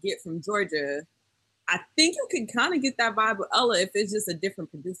you could get from Georgia, I think you can kind of get that vibe with Ella if it's just a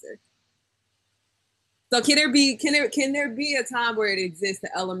different producer. So can there be a time where it exists to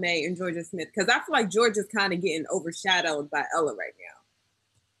Ella Mai and Georgia Smith? Because I feel like Georgia's kind of getting overshadowed by Ella right now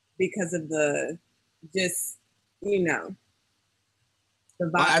because of the just. The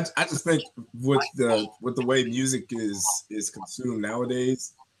vibe. I just think with the way music is consumed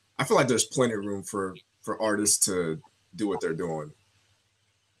nowadays, I feel like there's plenty of room for artists to do what they're doing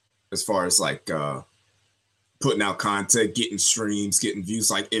as far as like putting out content, getting streams, getting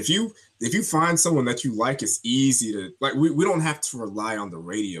views. Like if you find someone that you like, it's easy to like we don't have to rely on the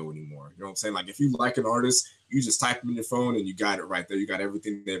radio anymore. You know what I'm saying? Like if you like an artist, you just type them in your phone and you got it right there. You got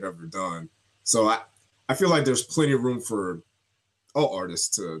everything they've ever done. So I feel like there's plenty of room for all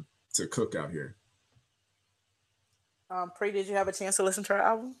artists to cook out here. Pre, did you have a chance to listen to her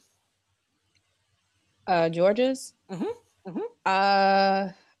album? Georgia's? Mm-hmm. Mm-hmm.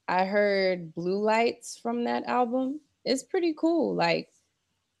 I heard Blue Lights from that album. It's pretty cool. Like,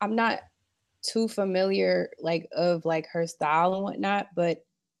 I'm not too familiar of her style and whatnot, but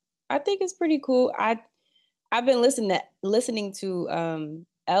I think it's pretty cool. I've been listening to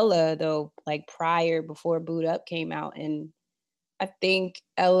Ella though, like prior before Boot Up came out, and I think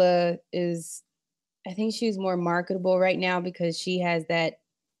she's more marketable right now because she has that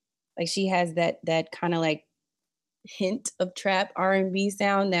kind of like hint of trap R&B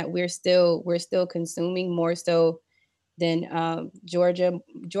sound that we're still consuming more so than Georgia.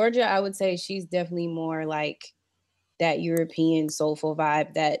 I would say she's definitely more like that European soulful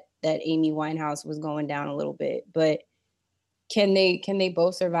vibe that Amy Winehouse was going down a little bit, but can they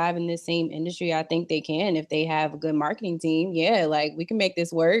both survive in this same industry? I think they can if they have a good marketing team. Yeah, like we can make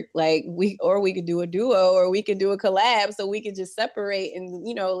this work. Like we could do a duo or we could do a collab so we could just separate and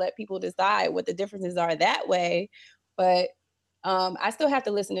let people decide what the differences are that way. But I still have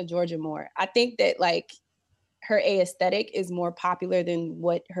to listen to Georgia more. I think that like her aesthetic is more popular than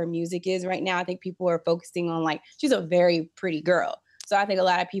what her music is right now. I think people are focusing on like she's a very pretty girl. So I think a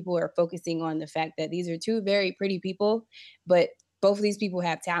lot of people are focusing on the fact that these are two very pretty people, but both of these people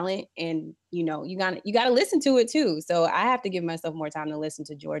have talent, and you gotta listen to it too. So I have to give myself more time to listen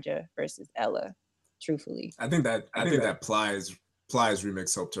to Georgia versus Ella, truthfully. I think that Plies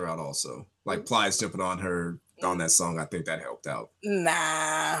remix helped her out also. Like Plies jumping on her on that song, I think that helped out.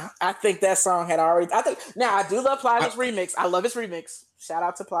 Nah, I think that song had already. I do love Plies' remix. I love his remix. Shout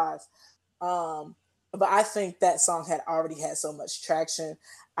out to Plies. But I think that song had already had so much traction.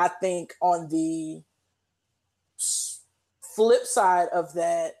 I think on the flip side of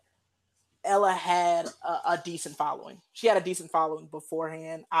that, Ella had a decent following. She had a decent following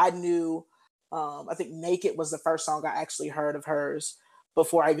beforehand. I knew, I think Naked was the first song I actually heard of hers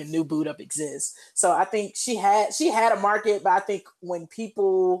before I even knew Boot Up exists. So I think she had a market, but I think when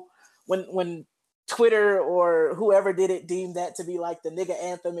Twitter or whoever did it deemed that to be like the nigga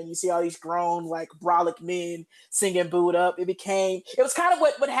anthem, and you see all these grown like brolic men singing Boot Up, it was kind of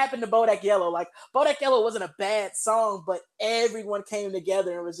what happened to Bodak Yellow. Like Bodak Yellow wasn't a bad song, but everyone came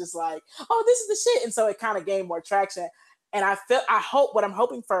together and was just like, oh, this is the shit. And so it kind of gained more traction. And what I'm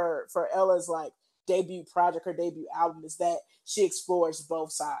hoping for Ella's like debut project, her debut album, is that she explores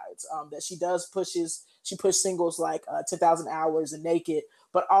both sides. That she push singles like 10,000 Hours and Naked,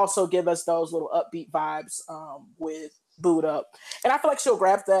 but also give us those little upbeat vibes with Boot Up. And I feel like she'll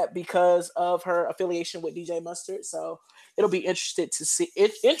grab that because of her affiliation with DJ Mustard. So it'll be interesting to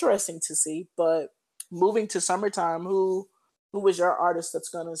see. But moving to summertime, who was your artist that's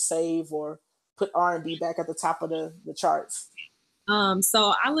gonna save or put R&B back at the top of the charts?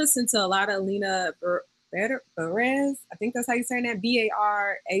 So I listened to a lot of Alina Baraz. I think that's how you say that.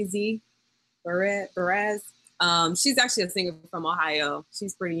 Baraz. Baraz. She's actually a singer from Ohio.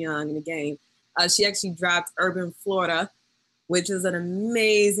 She's pretty young in the game. She actually dropped Urban Florida, which is an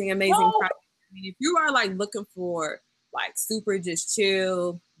amazing project. I mean, if you are like looking for like super just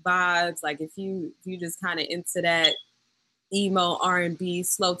chill vibes, like if you just kind of into that emo R&B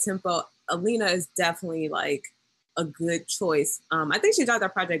slow tempo, Alina is definitely like a good choice. I think she dropped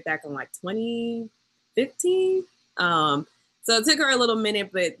that project back in like 2015. So it took her a little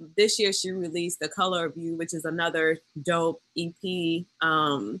minute, but this year she released The Color of You, which is another dope EP.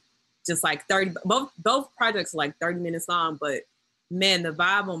 Just like 30, both projects are like 30 minutes long, but man, the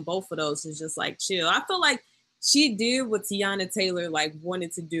vibe on both of those is just like chill. I feel like she did what Teyana Taylor like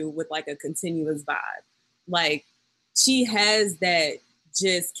wanted to do with like a continuous vibe. Like she has that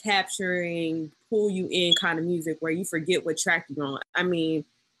just capturing, pull you in kind of music where you forget what track you're on. I mean,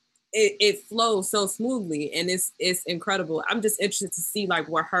 it flows so smoothly and it's incredible. I'm just interested to see like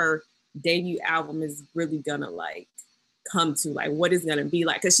what her debut album is really gonna like come to, like what it's gonna be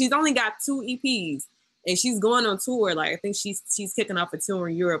like, because she's only got 2 EPs and she's going on tour. Like I think she's kicking off a tour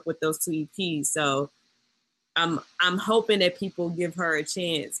in Europe with those 2 EPs. So I'm hoping that people give her a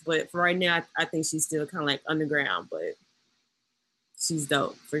chance, but for right now I think she's still kind of like underground, but she's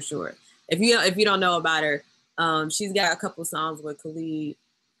dope for sure. If you don't know about her, she's got a couple songs with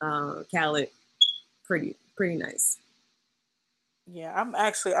Khaled, pretty nice. Yeah,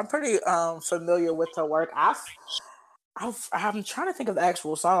 I'm pretty familiar with her work. I'm trying to think of the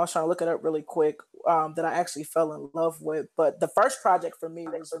actual song. I was trying to look it up really quick. That I actually fell in love with. But the first project for me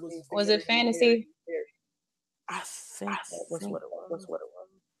was it Fantasy? I think that was what it was.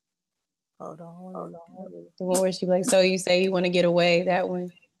 Hold on. The one where she like, so you say you want to get away, that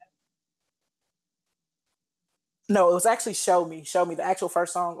one? No, it was actually Show Me, the actual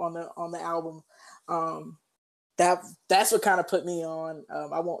first song on the album. That's what kind of put me on.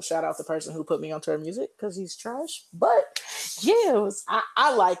 I won't shout out the person who put me onto her music because he's trash. But yeah,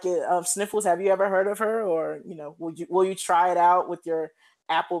 I like it. Sniffles, have you ever heard of her, or will you try it out with your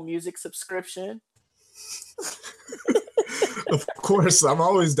Apple Music subscription? Of course, I'm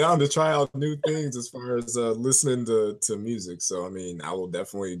always down to try out new things as far as listening to music. So I mean, I will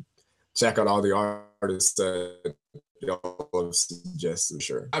definitely check out all the artists that y'all have suggested.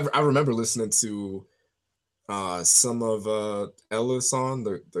 Sure, I remember listening to some of Ella's song,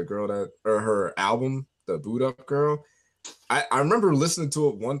 the girl or her album, the Boot Up Girl. I remember listening to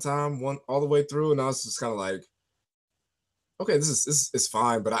it one time, all the way through, and I was just kind of like, okay, this is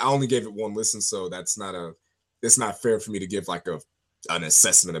fine, but I only gave it one listen, so it's not fair for me to give like an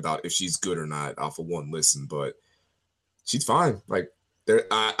assessment about if she's good or not off of one listen. But she's fine. Like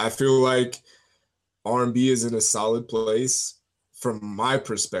I feel like R&B is in a solid place from my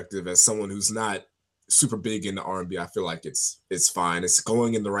perspective as someone who's not super big into R&B. I feel like it's fine. It's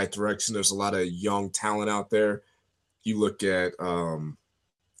going in the right direction. There's a lot of young talent out there. You look at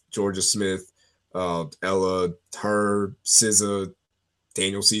Georgia Smith, Ella, her, SZA,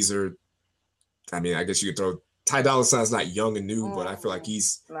 Daniel Caesar. I mean, I guess you could throw Ty Dolla Sign's not young and new, but I feel like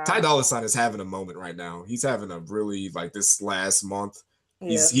Nah. Ty Dolla Sign is having a moment right now. He's having a really like this last month.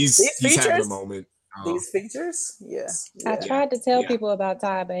 Yeah. He's having a moment. These features, yeah. I tried to tell people about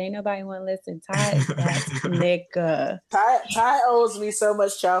Ty, but ain't nobody want to listen. Ty is that nigga. Ty owes me so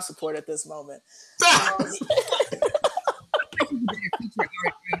much child support at this moment.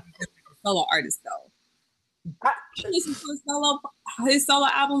 Solo artist though. I listen to his solo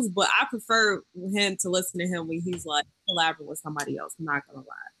albums, but I prefer him to listen to him when he's like collaborating with somebody else. I'm not gonna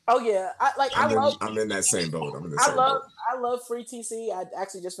lie. Oh yeah, I'm in that same boat. I love Free TC. I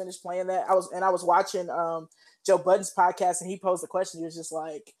actually just finished playing that. I was watching Joe Budden's podcast, and he posed the question. He was just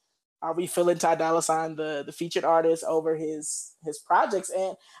like, "Are we feeling Ty Dolla Sign the featured artist over his projects?"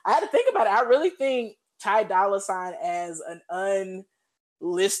 And I had to think about it. I really think Ty Dolla Sign as an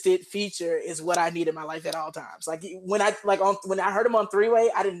unlisted feature is what I need in my life at all times. Like when I heard him on Three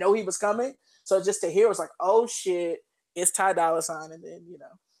Way, I didn't know he was coming. So just to hear it was like, oh shit, it's Ty Dolla Sign, and then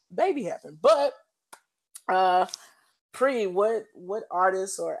baby happened. But Pre, what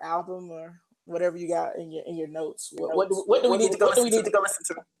artist or album or whatever you got in your notes? What do we need to go listen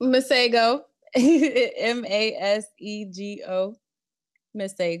to? Masego. Masego.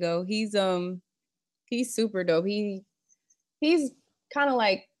 Masego. He's super dope. He's kind of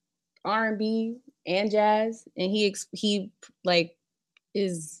like R&B and jazz, and he like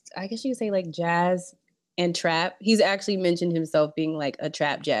is, I guess you could say, like jazz and trap. He's actually mentioned himself being like a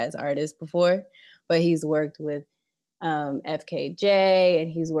trap jazz artist before, but he's worked with FKJ and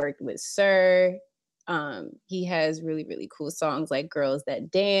he's worked with Sir. He has really, really cool songs like Girls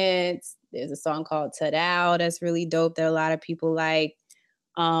That Dance. There's a song called Tadao that's really dope that a lot of people like.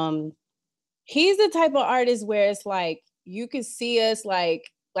 He's the type of artist where it's like you could see us like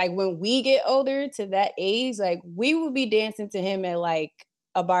when we get older to that age, like we will be dancing to him at like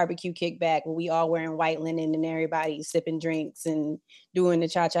a barbecue kickback where we all wearing white linen and everybody sipping drinks and doing the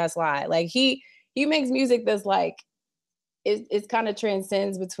cha-cha slide. Like he makes music that's like it kind of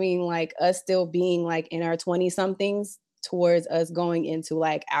transcends between like us still being like in our 20 somethings towards us going into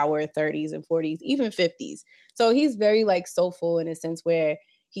like our 30s and 40s, even 50s. So he's very like soulful in a sense where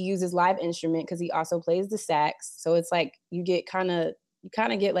he uses live instrument because he also plays the sax. So it's like you kind of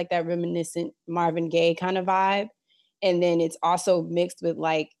get like that reminiscent Marvin Gaye kind of vibe. And then it's also mixed with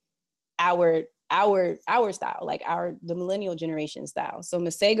like our style, like the millennial generation style. So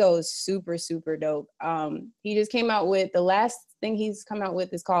Masego is super, super dope. He just came out with, the last thing he's come out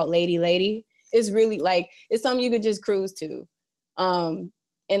with is called Lady Lady. It's really like, it's something you could just cruise to. And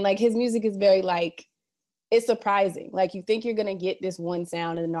like his music is very like, it's surprising. Like you think you're gonna get this one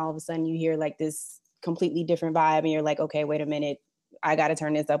sound and then all of a sudden you hear like this completely different vibe and you're like, okay, wait a minute, I gotta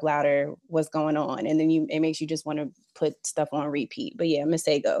turn this up louder. What's going on? And then it makes you just want to put stuff on repeat. But yeah,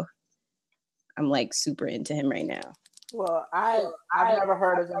 Masego. I'm like super into him right now. Well, I've never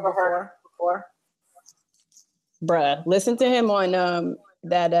heard of him before. Bruh, listen to him on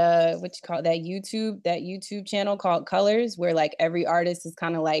that YouTube channel called Colors, where like every artist is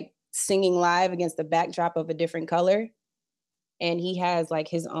kind of like singing live against the backdrop of a different color. And he has like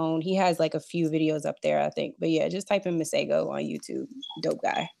his own, he has like a few videos up there, I think. But yeah, just type in Masego on YouTube. Dope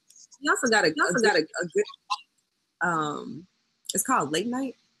guy. He also got a good it's called Late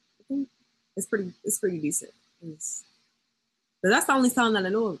Night, I think. It's pretty decent. But that's the only song that I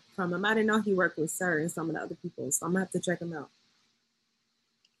know from him. I didn't know he worked with Sir and some of the other people, so I'm gonna have to check him out.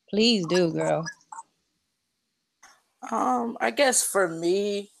 Please do, girl. I guess for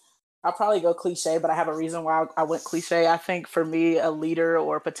me, I'll probably go cliche, but I have a reason why I went cliche. I think for me, a leader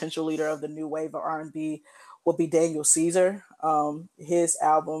or a potential leader of the new wave of R&B would be Daniel Caesar. His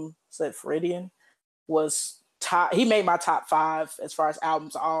album, said Floridian, was top. He made my top 5 as far as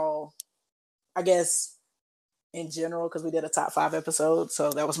albums all, I guess, in general, because we did a top 5 episode, so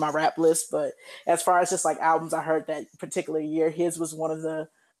that was my rap list. But as far as just like albums I heard that particular year, his was one of the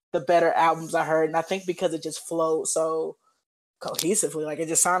better albums I heard, and I think because it just flowed so cohesively, like it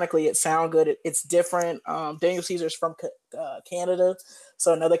just sonically, it sound good. It's different. Daniel Caesar's from Canada,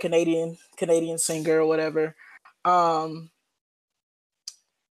 so another Canadian singer or whatever. I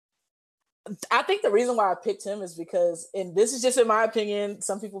think the reason why I picked him is because, and this is just in my opinion,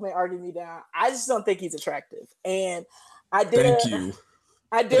 some people may argue me down, I just don't think he's attractive. And I did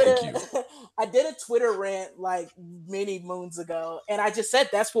I did a Twitter rant like many moons ago, and I just said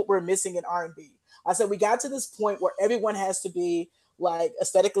that's what we're missing in R&B. I said we got to this point where everyone has to be like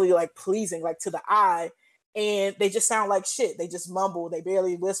aesthetically like pleasing, like to the eye, and they just sound like shit. They just mumble, they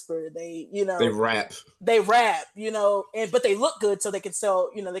barely whisper, they rap, and but they look good, so they can sell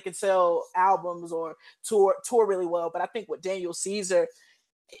albums or tour really well. But I think with Daniel Caesar,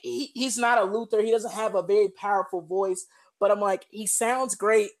 he's not a Luther. He doesn't have a very powerful voice, but I'm like, he sounds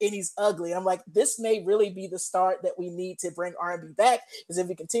great and he's ugly. And I'm like, this may really be the start that we need to bring R&B back, is if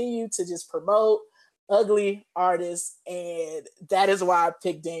we continue to just promote ugly artists. And that is why I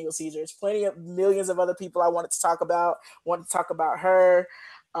picked Daniel Caesar. There's plenty of millions of other people I wanted to talk about her,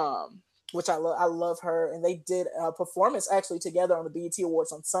 which I love her. And they did a performance actually together on the BET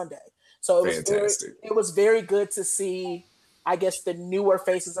Awards on Sunday. So it was very good to see, I guess, the newer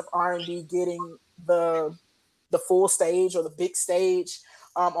faces of R&B getting the full stage or the big stage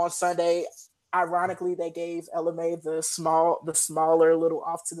on Sunday. Ironically, they gave Ella Mai the smaller little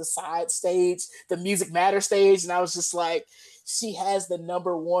off to the side stage, the Music Matter stage, and I was just like, she has the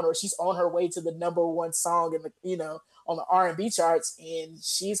number one, or she's on her way to the number one song in the on the R&B charts, and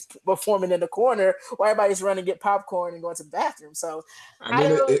she's performing in the corner while everybody's running to get popcorn and going to the bathroom. So I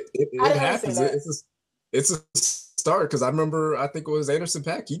mean, it happens. It's a start, because I think it was Anderson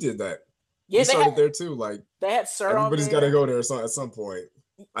 .Paak. He did that. Yeah, he started there too. Like, they had Sir. Everybody's got to go there at some point.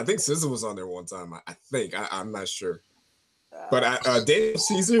 I think SZA was on there one time. I think I'm not sure, but Daniel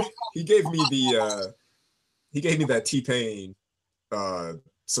Caesar, he gave me that T-Pain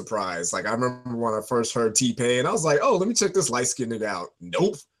surprise. Like, I remember when I first heard T-Pain, I was like, oh, let me check this light skinned nigga out.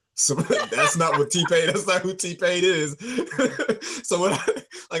 Nope. So that's not what T-Pain. That's not who T-Pain is. So when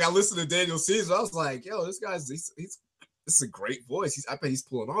I listened to Daniel Caesar, I was like, yo, this guy's this is a great voice. I bet he's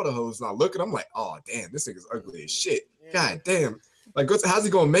pulling all the hoes. And I look, and I'm like, oh damn, this nigga's ugly as shit. God damn. Like, how's he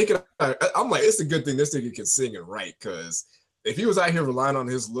gonna make it? I'm like, it's a good thing this nigga can sing and write, because if he was out here relying on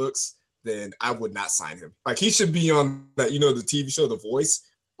his looks, then I would not sign him. Like, he should be on that, the TV show The Voice.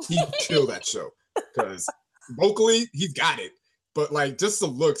 He'd kill that show, because vocally he's got it, but like, just the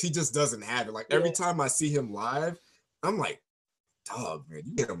looks, he just doesn't have it. Like, every time I see him live, I'm like, dog, man,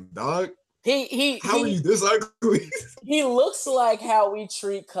 you get him, dog. How are you this ugly? He looks like how we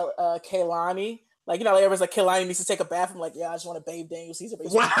treat Kehlani. Like, everyone's like, Kehlani needs to take a bath. I'm like, yeah, I just want to bathe Daniel Caesar.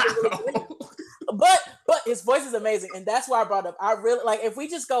 Wow. But his voice is amazing, and that's why I brought up. I really like, if we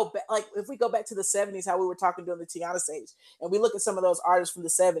go back to the 70s, how we were talking during the Tiana stage, and we look at some of those artists from the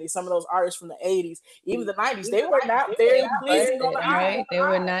 70s, some of those artists from the 80s, even the 90s, they were not very pleasing on the eye. They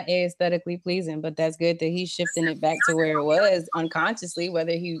were not aesthetically pleasing, but that's good that he's shifting it back to where it was unconsciously,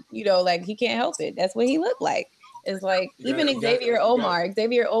 whether he, like, he can't help it. That's what he looked like. It's like, even Xavier Omar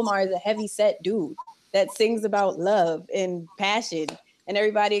is a heavy set dude that sings about love and passion. And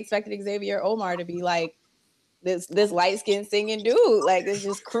everybody expected Xavier Omar to be like this light-skinned singing dude, like, it's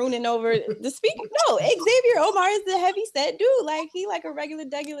just crooning over the speaker. No, Xavier Omar is the heavy set dude. Like, he like a regular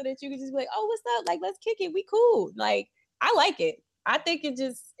that you could just be like, oh, what's up? Like, let's kick it. We cool. Like, I like it. I think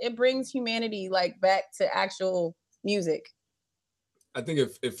it brings humanity, like, back to actual music. I think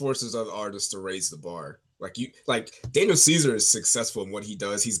it forces other artists to raise the bar. Like Daniel Caesar is successful in what he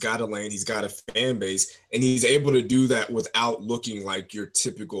does. He's got a lane, he's got a fan base, and he's able to do that without looking like your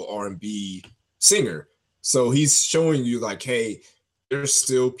typical R&B singer. So he's showing you, like, hey, there's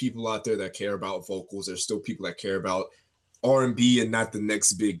still people out there that care about vocals. There's still people that care about R&B and not the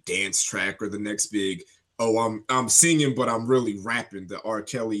next big dance track or the next big, oh, I'm singing, but I'm really rapping, the R.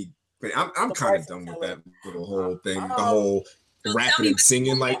 Kelly thing. I'm kind of done with that little whole thing, the whole rapping and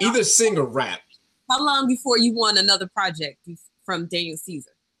singing. Like, either sing or rap. How long before you want another project from Daniel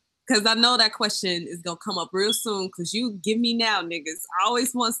Caesar? Because I know that question is going to come up real soon, because you give me now, niggas. I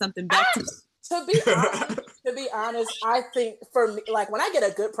always want something back to be honest, I think for me, like, when I get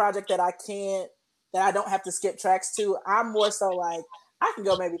a good project that I don't have to skip tracks to, I'm more so like, I can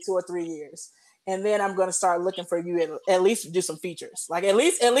go maybe 2 or 3 years. And then I'm going to start looking for you at least do some features. Like, at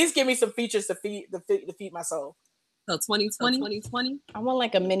least give me some features to feed my soul. So 2020. I want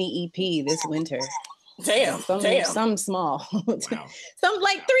like a mini EP this winter. Damn. Some small. Wow. Some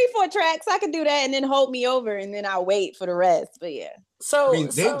like 3-4 tracks. I could do that and then hold me over, and then I'll wait for the rest. But yeah.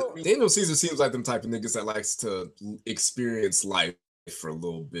 Daniel Caesar seems like them type of niggas that likes to experience life for a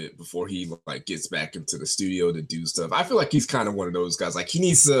little bit before he like gets back into the studio to do stuff. I feel like he's kind of one of those guys. Like, he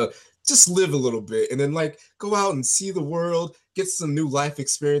needs to just live a little bit and then like go out and see the world, get some new life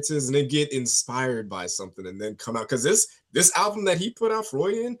experiences, and then get inspired by something and then come out. Because this album that he put out,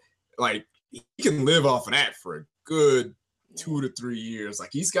 Freudian, like, he can live off of that for a good 2 to 3 years.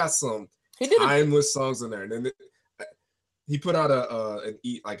 Like, he's got some timeless songs in there. And then he put out an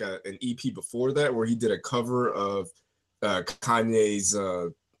EP before that where he did a cover of Kanye's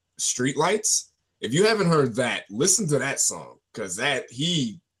Streetlights. If you haven't heard that, listen to that song, because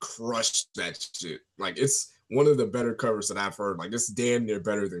he crushed that shit. Like, it's one of the better covers that I've heard. Like, it's damn near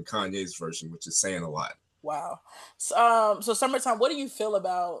better than Kanye's version, which is saying a lot. Wow. So Summertime, what do you feel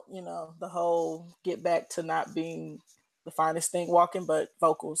about, the whole get back to not being the finest thing walking, but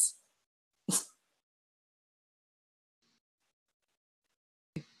vocals.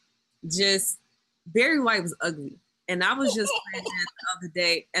 Just Barry White was ugly. And I was just playing that the other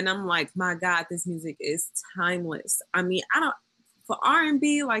day, and I'm like, my God, this music is timeless. I mean, I don't, for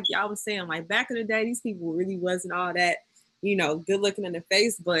R&B, like y'all was saying, like back in the day, these people really wasn't all that, you know, good looking in the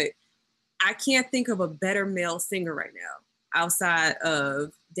face, but I can't think of a better male singer right now outside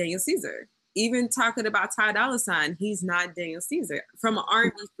of Daniel Caesar. Even talking about Ty Dolla $ign, he's not Daniel Caesar. From an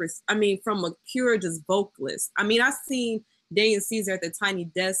R&B, from a pure just vocalist. I mean, I've seen Daniel Caesar at the Tiny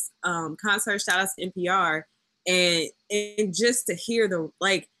Desk concert, shout out to NPR, and just to hear the,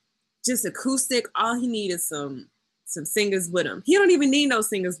 like, just acoustic, all he needed is some singers with him. He don't even need no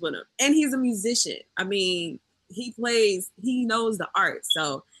singers with him. And he's a musician. I mean, he knows the art.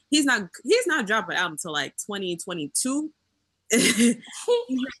 So he's not dropping an album until like 2022. He's not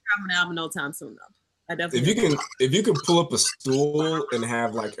dropping an album no time soon though. I definitely if you can pull up a stool and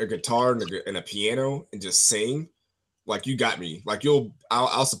have like a guitar and a piano and just sing, like, you got me. Like,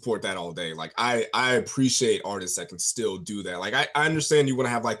 I'll support that all day. Like, I appreciate artists that can still do that. Like, I understand you want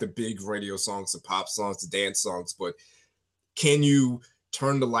to have like the big radio songs, the pop songs, the dance songs, but can you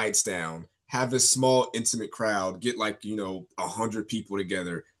turn the lights down, have this small intimate crowd, get like, 100 people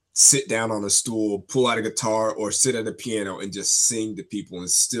together, sit down on a stool, pull out a guitar or sit at a piano and just sing to people and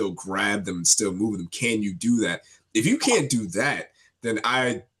still grab them and still move them? Can you do that? If you can't do that, then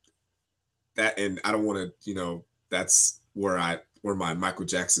I don't want to, that's where my Michael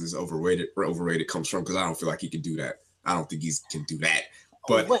Jackson is overrated comes from, because I don't feel like he can do that. I don't think he can do that.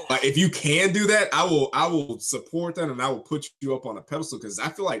 But like, if you can do that, I will support that, and I will put you up on a pedestal, because I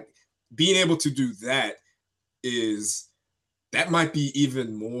feel like being able to do that might be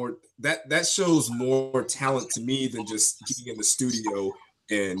even more, that shows more talent to me than just getting in the studio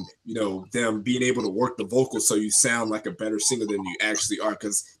and them being able to work the vocals so you sound like a better singer than you actually are.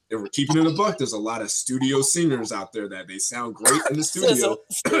 Because if we're keeping it a buck, there's a lot of studio singers out there that they sound great in the studio.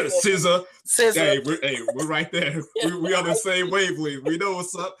 SZA. Hey, we're right there. We on the same wavelength. We know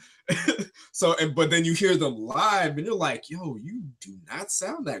what's up. So, but then you hear them live and you're like, yo, you do not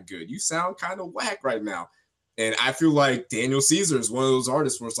sound that good. You sound kind of whack right now. And I feel like Daniel Caesar is one of those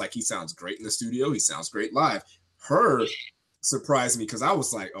artists where it's like, he sounds great in the studio, he sounds great live. Her surprised me, because I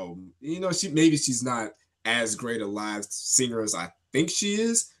was like, oh, she's not as great a live singer as I think she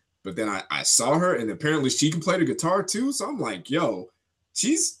is. But then I saw her, and apparently she can play the guitar too. So I'm like, yo,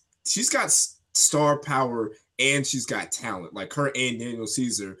 she's got star power and she's got talent. Like, her and Daniel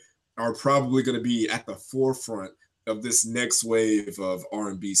Caesar are probably going to be at the forefront of this next wave of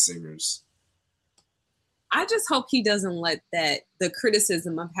R&B singers. I just hope he doesn't let the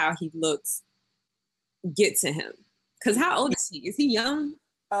criticism of how he looks get to him. Because how old is he? Is he young?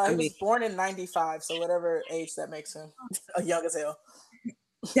 He was born in 95, so whatever age that makes him. Young as hell.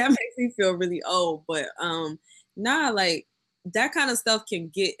 That makes me feel really old. But like, that kind of stuff can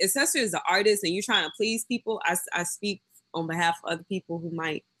get, especially as an artist and you're trying to please people. I speak on behalf of other people who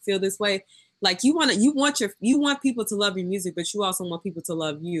might feel this way. Like, you want people to love your music, but you also want people to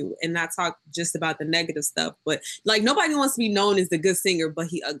love you, and not talk just about the negative stuff. But like, nobody wants to be known as the good singer, but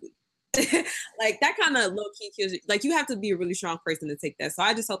he ugly. Like, that kind of low key kills you. Like, you have to be a really strong person to take that. So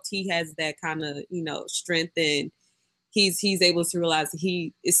I just hope he has that kind of, strength, and he's able to realize that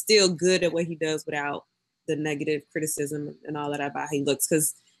he is still good at what he does without the negative criticism and all that about how he looks,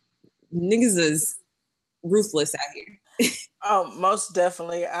 because niggas is ruthless out here. Oh, most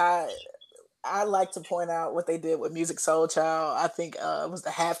definitely. I like to point out what they did with Musiq Soulchild. I think it was the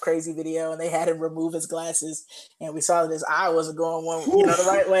Half Crazy video, and they had him remove his glasses, and we saw that his eye wasn't going the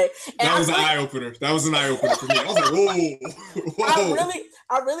right way. And that was an eye opener. That was an eye opener for me. I was like, whoa.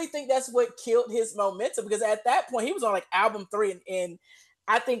 I really think that's what killed his momentum, because at that point he was on like album 3, and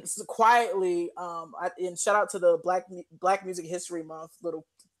I think quietly, and shout out to the Black Music History Month little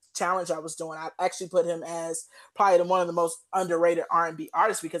challenge I was doing, I actually put him as probably one of the most underrated R&B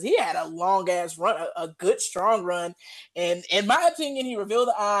artists, because he had a long ass run, a good strong run, and in my opinion he revealed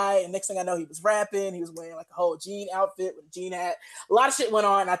the eye, and next thing I know he was rapping, he was wearing like a whole jean outfit with a jean hat, a lot of shit went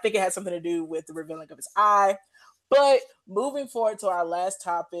on, and I think it had something to do with the revealing of his eye. But moving forward to our last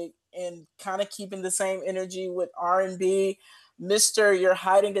topic, and kind of keeping the same energy with R&B, Mr. You're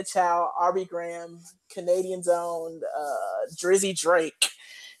Hiding a Child, Aubrey Graham, Canadian's own Drizzy Drake,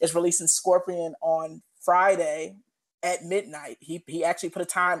 is releasing Scorpion on Friday at midnight. He actually put a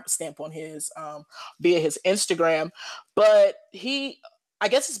time stamp on his via his Instagram, but I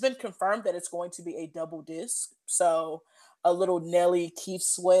guess it's been confirmed that it's going to be a double disc. So a little Nelly Keith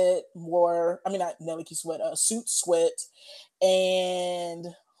Sweat, not Nelly Keith Sweat, Suit Sweat, and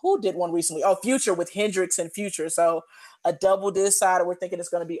who did one recently? Oh, Future with Hendrix and Future. So a double disc side. We're thinking it's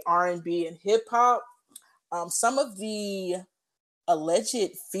going to be R&B and hip hop. Some of the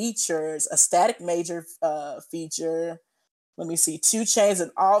alleged features, a Static Major feature. Let me see, 2 Chainz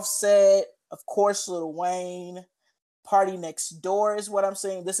and Offset, of course, Lil Wayne. Party Next Door is what I'm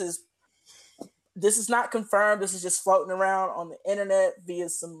saying. This is not confirmed. This is just floating around on the internet via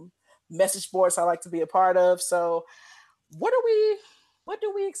some message boards I like to be a part of. So what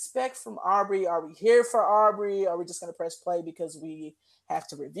do we expect from Aubrey? Are we here for Aubrey? Are we just going to press play because we have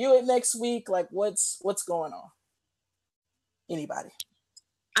to review it next week? Like, what's going on? Anybody?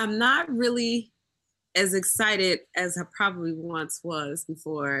 I'm not really as excited as I probably once was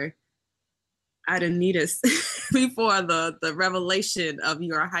before Adonitas, before the revelation of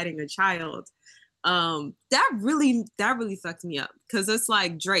you are hiding a child. That really fucked me up, because it's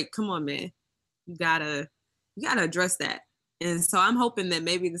like, Drake, come on, man, you gotta address that. And so I'm hoping that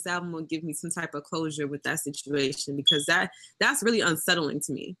maybe this album will give me some type of closure with that situation, because that's really unsettling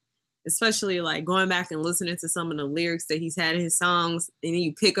to me, especially like going back and listening to some of the lyrics that he's had in his songs, and then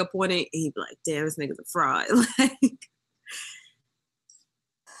you pick up on it and you be like, damn, this nigga's a fraud.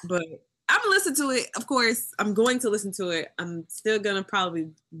 But I'm gonna listen to it. Of course, I'm going to listen to it. I'm still gonna probably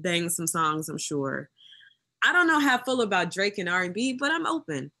bang some songs, I'm sure. I don't know how I feel about Drake and R&B, but I'm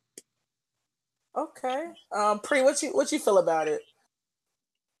open. Okay. Pri, what you feel about it?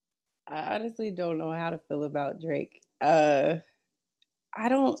 I honestly don't know how to feel about Drake. I'm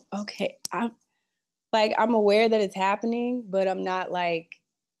aware that it's happening, but I'm not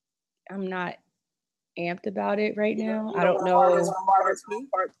amped about it right now. I don't know.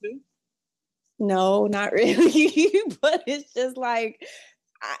 Part two? No, not really. But it's just like,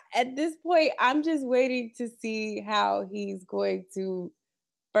 at this point, I'm just waiting to see how he's going to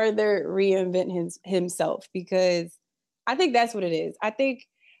further reinvent himself, because I think that's what it is. I think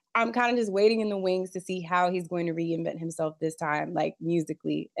I'm kind of just waiting in the wings to see how he's going to reinvent himself this time, like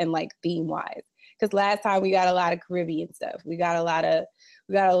musically and like theme wise. Because last time we got a lot of Caribbean stuff, we got a lot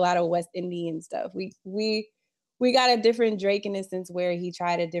of West Indian stuff. We got a different Drake in a sense where he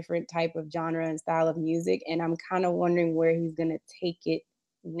tried a different type of genre and style of music, and I'm kind of wondering where he's gonna take it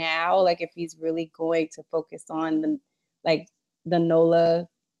now. Like if he's really going to focus on the NOLA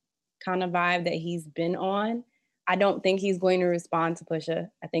kind of vibe that he's been on. I don't think he's going to respond to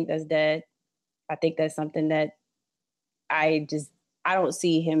Pusha. I think that's dead. I think that's something that I don't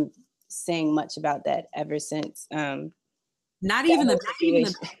see him saying much about that ever since. Not even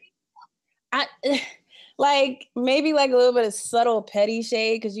like maybe like a little bit of subtle petty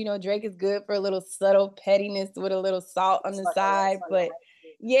shade, because Drake is good for a little subtle pettiness with a little salt on the side. But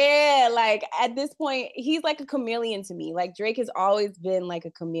yeah, like at this point, he's like a chameleon to me. Like Drake has always been like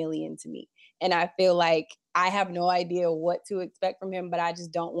a chameleon to me. And I feel like I have no idea what to expect from him, but I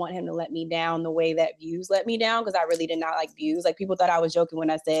just don't want him to let me down the way that Views let me down, because I really did not like Views. Like people thought I was joking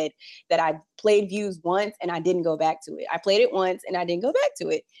when I said that I played Views once and I didn't go back to it. I played it once and I didn't go back to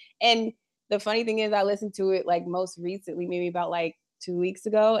it. And the funny thing is I listened to it like most recently, maybe about like 2 weeks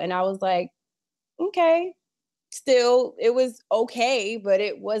ago. And I was like, okay, still, it was okay, but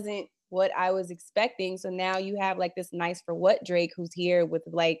it wasn't what I was expecting. So now you have like this nice for what Drake, who's here with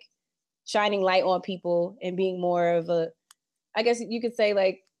like shining light on people and being more of a, I guess you could say,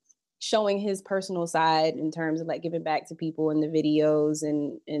 like showing his personal side in terms of like giving back to people in the videos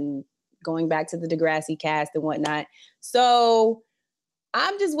and going back to the Degrassi cast and whatnot. So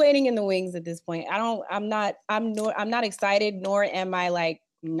I'm just waiting in the wings at this point. I'm not excited, nor am I like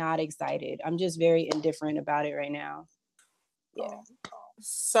not excited. I'm just very indifferent about it right now. Yeah.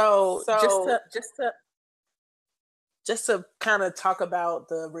 So just to kind of talk about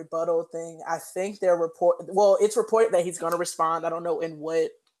the rebuttal thing, I think it's reported that he's going to respond. I don't know in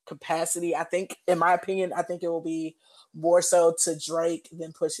what capacity. I think, in my opinion, I think it will be more so to Drake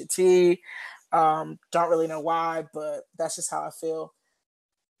than Pusha T. Don't really know why, but that's just how I feel.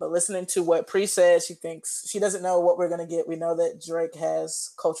 But listening to what Pri says, she doesn't know what we're going to get. We know that Drake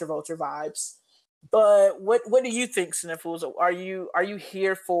has Culture Vulture vibes. But what do you think, Sniffles? Are you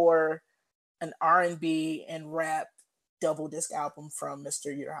here for an R&B and rap double disc album from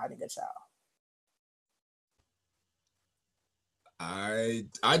Mr. You're Hiding a Child?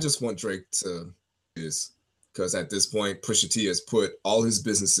 I just want Drake to is, because at this point Pusha T has put all his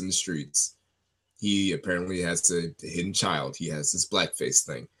business in the streets. He apparently has a hidden child. He has this blackface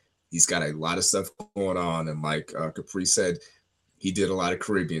thing. He's got a lot of stuff going on, and like Capri said, he did a lot of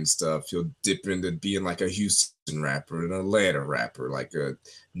Caribbean stuff. He'll dip into being like a Houston rapper, an Atlanta rapper, like a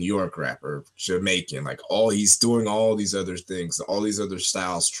New York rapper, Jamaican, like he's doing all these other things, all these other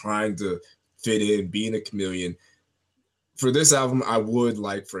styles, trying to fit in, being a chameleon. for this album, I would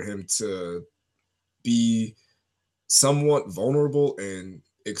like for him to be somewhat vulnerable and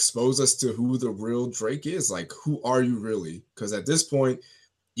expose us to who the real Drake is. Like, who are you really? Because at this point,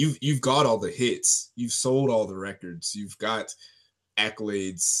 you've got all the hits, you've sold all the records, you've got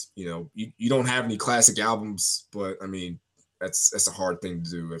accolades. You know, you don't have any classic albums, but I mean, that's a hard thing to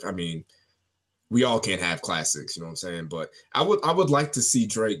do. I mean, we all can't have classics, you know what I'm saying? But I would like to see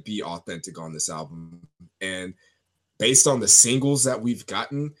Drake be authentic on this album. And based on the singles that we've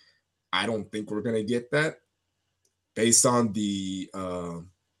gotten, I don't think we're gonna get that. Based on the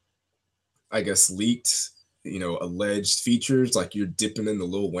I guess leaked, alleged features, like you're dipping in the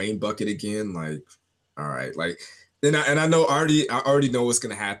Lil Wayne bucket again. Like, all right, like then I know I already know what's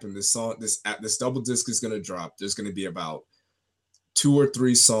gonna happen. This double disc is gonna drop. There's gonna be about 2 or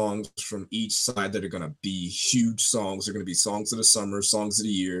 3 songs from each side that are gonna be huge songs. They're gonna be songs of the summer, songs of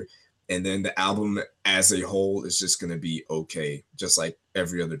the year, and then the album as a whole is just gonna be okay, just like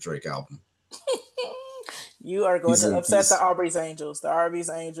every other Drake album. You are going to upset the Aubrey's Angels. The Aubrey's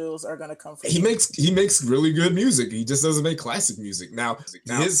Angels are going to come for you. He makes really good music. He just doesn't make classic music. Now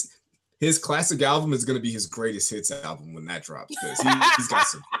his classic album is going to be his greatest hits album when that drops, because he's got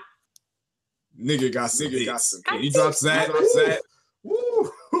some nigga got some hits. He drops that.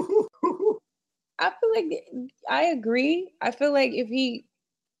 Woo. I feel like I agree. I feel like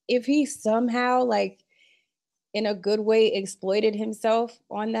if he somehow, like, in a good way exploited himself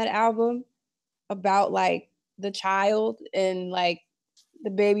on that album about like the child and like the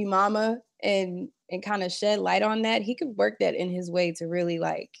baby mama and kind of shed light on that, he could work that in his way to really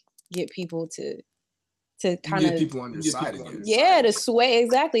like get people to kind of people on your side again. Yeah, to sway,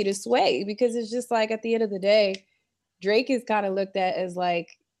 because it's just like at the end of the day, Drake is kind of looked at as like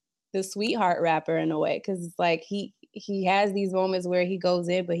the sweetheart rapper in a way, because it's like he has these moments where he goes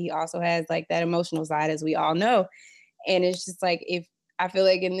in, but he also has like that emotional side, as we all know. And it's just like, I feel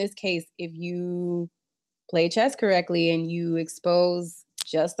like in this case, if you play chess correctly and you expose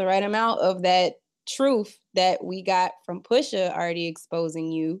just the right amount of that truth that we got from Pusha already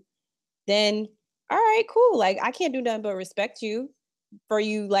exposing you, then all right, cool. Like, I can't do nothing but respect you for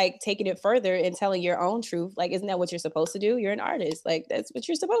you like taking it further and telling your own truth. Like, isn't that what you're supposed to do? You're an artist. Like, that's what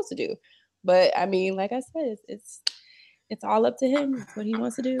you're supposed to do. But I mean, like I said, it's all up to him. It's what he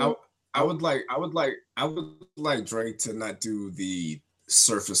wants to do. I would like Drake to not do the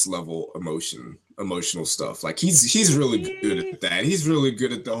surface level emotional stuff. Like, he's really good at that. He's really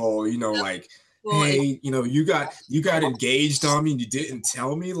good at the whole, like, hey, you got engaged on me and you didn't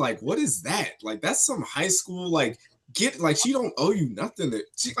tell me. Like, what is that? Like, that's some high school, like, she don't owe you nothing.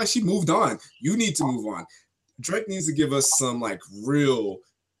 She moved on. You need to move on. Drake needs to give us some like real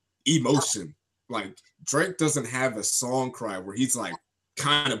emotion. Like, Drake doesn't have a song cry where he's like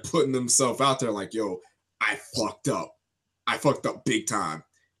kind of putting himself out there like, yo, I fucked up big time.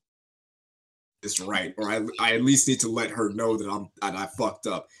 It's right. Or I at least need to let her know that I fucked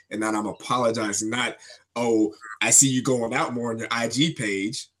up and that I'm apologizing. Not, oh, I see you going out more on your IG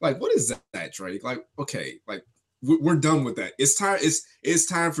page. Like, what is that, Drake? Like, okay, like, we're done with that. It's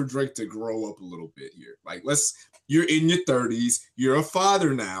time for Drake to grow up a little bit here. Like, you're in your 30s, you're a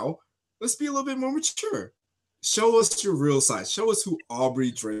father now. Let's be a little bit more mature. Show us your real side. Show us who Aubrey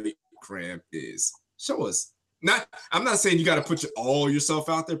Drake Cram is. Show us. I'm not saying you got to put all yourself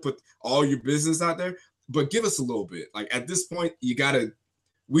out there, put all your business out there, but give us a little bit. Like, at this point,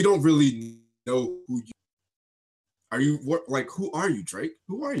 we don't really know who you are. Who are you, Drake?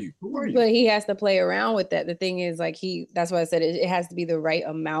 Who are you? But he has to play around with that. The thing is, like, that's why I said it has to be the right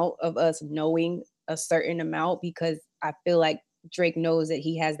amount of us knowing a certain amount, because I feel like Drake knows that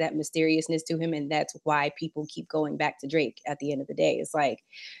he has that mysteriousness to him, and that's why people keep going back to Drake at the end of the day. It's like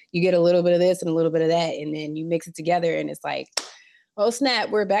you get a little bit of this and a little bit of that, and then you mix it together, and it's like, oh snap,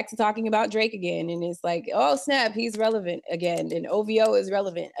 we're back to talking about Drake again. And it's like, oh snap, he's relevant again, and OVO is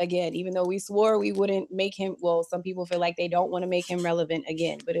relevant again, even though we swore we wouldn't make him. Well, some people feel like they don't want to make him relevant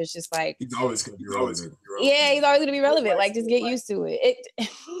again, but it's just like, he's always gonna be relevant. Yeah, he's always gonna be relevant. Like, just get used to it.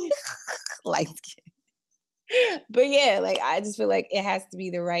 Like, but yeah, like, I just feel like it has to be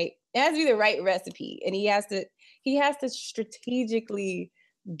the right recipe, and he has to strategically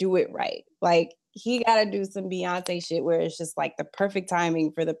do it right. Like, he got to do some Beyonce shit where it's just like the perfect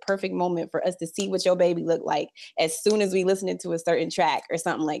timing for the perfect moment for us to see what your baby look like as soon as we listen to a certain track or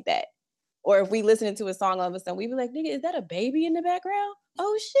something like that. Or if we listen to a song, all of a sudden we be like, nigga, is that a baby in the background?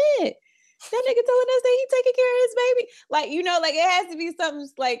 Oh shit, that nigga telling us that he taking care of his baby. Like, like, it has to be something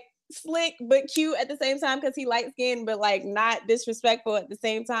like slick but cute at the same time, because he light skinned, but like not disrespectful at the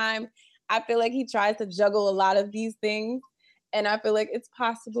same time. I feel like he tries to juggle a lot of these things, and I feel like it's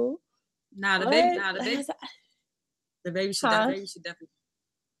possible. Not a bit. The baby should definitely.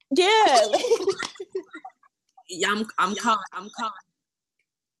 Yeah. Yeah, I'm calling.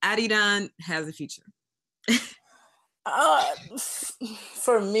 Adidon has a future.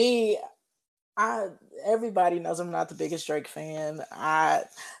 For me, everybody knows I'm not the biggest Drake fan. I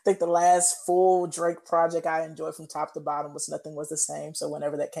think the last full Drake project I enjoyed from top to bottom was Nothing Was the Same. So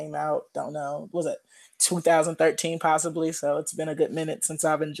whenever that came out, don't know, was it 2013 possibly? So it's been a good minute since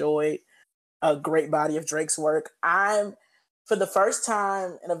I've enjoyed a great body of Drake's work. For the first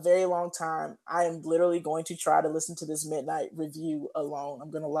time in a very long time, I am literally going to try to listen to this midnight review alone.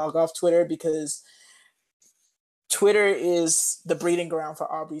 I'm going to log off Twitter because Twitter is the breeding ground for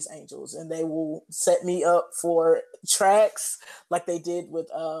Aubrey's Angels, and they will set me up for tracks like they did with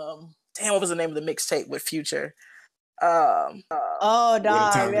what was the name of the mixtape with Future? Oh, dog,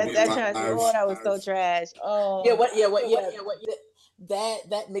 that was so trash. Oh,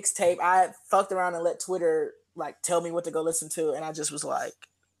 that mixtape, I fucked around and let Twitter like tell me what to go listen to, and I just was like,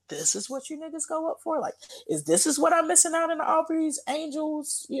 this is what you niggas go up for? Like, this is what I'm missing out in the Aubrey's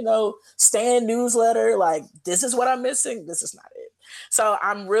Angels, Stan newsletter? Like, this is what I'm missing? This is not it. So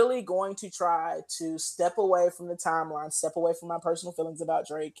I'm really going to try to step away from the timeline, step away from my personal feelings about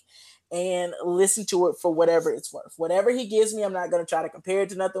Drake, and listen to it for whatever it's worth. Whatever he gives me, I'm not going to try to compare it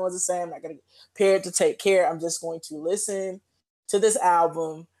to Nothing Was the Same. I'm not going to compare it to Take Care. I'm just going to listen to this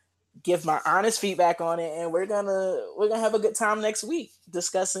album, give my honest feedback on it, and we're gonna have a good time next week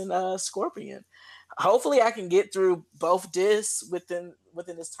discussing Scorpion. Hopefully I can get through both discs within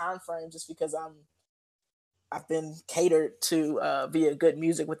this time frame, just because I've been catered to via good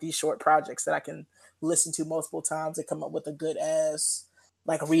music with these short projects that I can listen to multiple times and come up with a good ass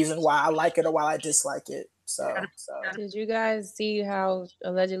like reason why I like it or why I dislike it. So did you guys see how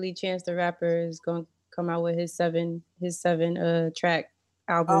allegedly Chance the Rapper is going to come out with his seven track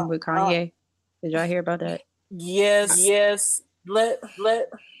album with Kanye? Did y'all hear about that? Yes. Let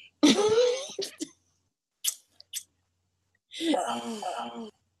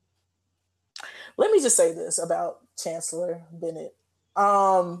me just say this about Chancellor Bennett.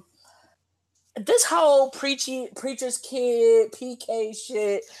 This whole preacher's kid PK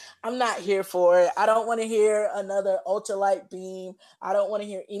shit, I'm not here for it. I don't want to hear another ultralight beam. I don't want to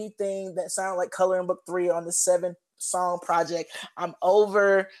hear anything that sounds like Coloring Book 3 on the 7-song project. I'm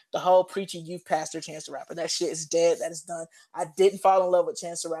over the whole preachy youth pastor Chance the Rapper. That shit is dead. That is done. I didn't fall in love with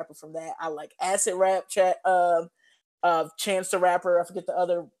Chance the Rapper from that. I like acid rap Chance the Rapper. I forget the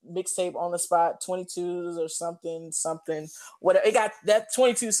other mixtape on the spot, 22s or something. Whatever. It got that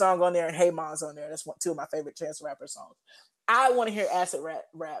 22 song on there and Hey Ma's on there. That's two of my favorite Chance the Rapper songs. I want to hear acid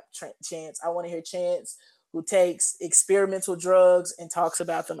rap Chance. I want to hear Chance who takes experimental drugs and talks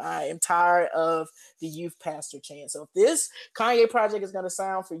about them. I am tired of the youth pastor Chance. So if this Kanye project is going to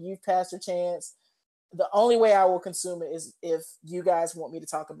sound for youth pastor Chance, the only way I will consume it is if you guys want me to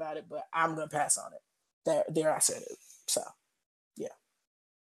talk about it, but I'm going to pass on it. There I said it. So, yeah.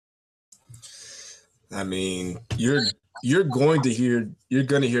 I mean, you're going to hear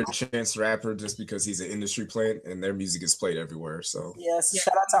Chance the Rapper just because he's an industry plant and their music is played everywhere. So yes,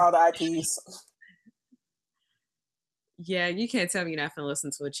 shout out to all the IPs. Yeah, you can't tell me you're not gonna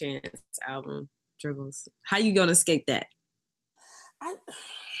listen to a Chance album, Dribbles. How you gonna escape that?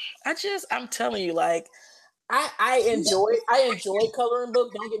 I'm telling you, like, I enjoy Coloring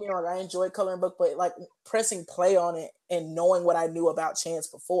Book. Don't get me wrong, I enjoy Coloring Book, but like pressing play on it and knowing what I knew about Chance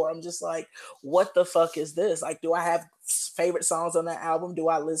before, I'm just like, what the fuck is this? Like, do I have favorite songs on that album? Do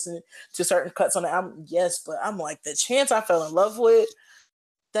I listen to certain cuts on the album? Yes, but I'm like, the Chance I fell in love with,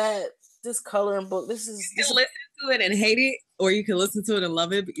 this Coloring Book, this is... You can listen to it and hate it, or you can listen to it and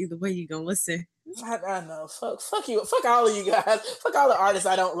love it, but either way, you're gonna listen. I know. Fuck you. Fuck all of you guys. Fuck all the artists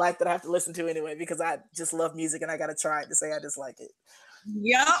I don't like that I have to listen to anyway, because I just love music and I gotta try it to say I dislike it.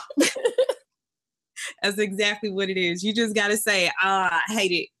 Yep. That's exactly what it is. You just gotta say, I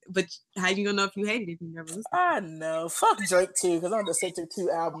hate it. But how you gonna know if you hate it if you never listen? I know. Fuck Drake too, because I'm just sit through 2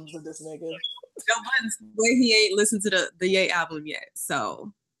 albums of this nigga. Joe Budden's where he ain't listened to the Ye album yet.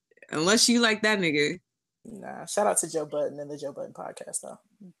 So unless you like that nigga. Nah, shout out to Joe Budden and the Joe Budden podcast though.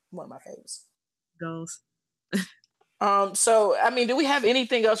 One of my favorites. Goals. So I mean, do we have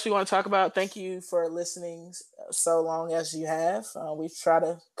anything else we want to talk about? Thank you for listening so long as you have. We've tried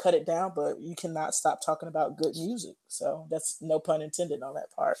to cut it down, but you cannot stop talking about good music. So that's no pun intended on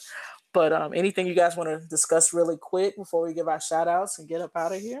that part. But anything you guys want to discuss really quick before we give our shout outs and get up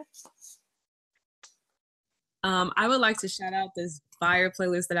out of here? I would like to shout out this fire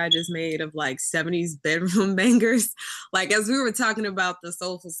playlist that I just made of like 70s bedroom bangers. Like, as we were talking about the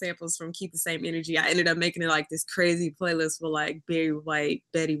soulful samples from Keep the Same Energy, I ended up making it like this crazy playlist with like Barry White,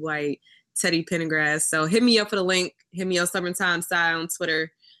 Betty White, Teddy Pendergrass. So hit me up for the link. Hit me up Summertime Style on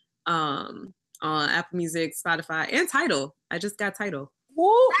Twitter, on Apple Music, Spotify, and Tidal. I just got Tidal.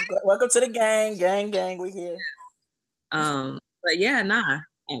 Woo! Welcome to the gang. We here. But yeah,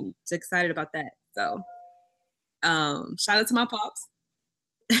 I'm just excited about that. So shout out to my pops.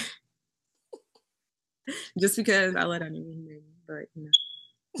 Just because I let anyone name, but you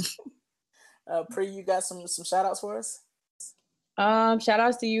know. Pri, you got some shout outs for us? Shout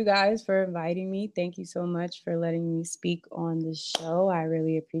outs to you guys for inviting me. Thank you so much for letting me speak on the show. I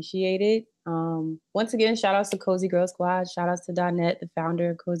really appreciate it. Once again, shout outs to Cozy Girl Squad. Shout outs to Donette, the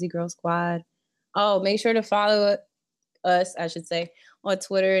founder of Cozy Girl Squad. Oh, make sure to follow us, I should say, on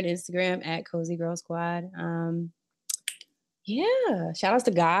Twitter and Instagram at Cozy Girl Squad. Yeah, shout outs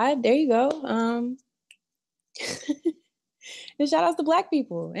to God. There you go. And shout outs to Black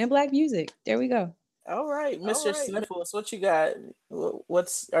people and Black music. There we go. All right, Mr. Sniffles, what you got?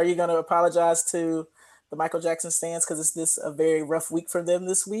 Are you gonna apologize to the Michael Jackson stands because it's this a very rough week for them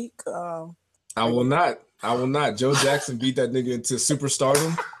this week? I will not. Joe Jackson beat that nigga into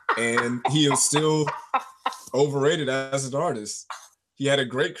superstardom, and he is still overrated as an artist. He had a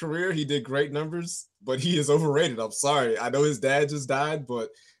great career. He did great numbers, but he is overrated. I'm sorry. I know his dad just died, but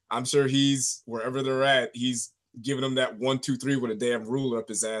I'm sure he's wherever they're at. He's giving him that 1, 2, 3 with a damn ruler up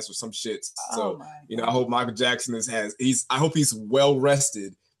his ass or some shit. So, I hope Michael Jackson I hope he's well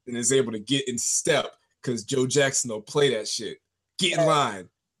rested and is able to get in step because Joe Jackson will play that shit. Get in line.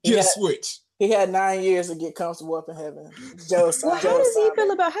 Get a switch. He had 9 years to get comfortable up in heaven. How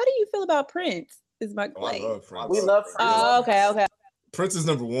do you feel about Prince? Is my I love Prince. We love Prince. Oh, okay. Prince is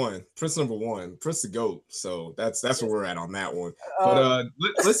number one. Prince the GOAT. So that's where we're at on that one. But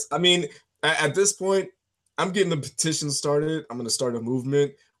at this point, I'm getting the petition started. I'm gonna start a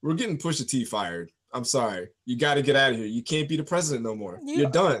movement. We're getting Pusha T fired. I'm sorry. You got to get out of here. You can't be the president no more. You're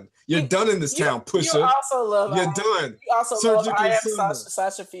done. You're done in this town, Pusha. You also love. You're done. You also love I Am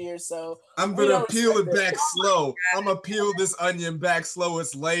Sasha Fierce. So I'm gonna peel it back slow. I'm gonna peel this onion back slow.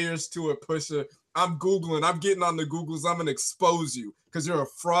 It's layers to it, Pusha. I'm Googling. I'm getting on the Googles. I'm gonna expose you because you're a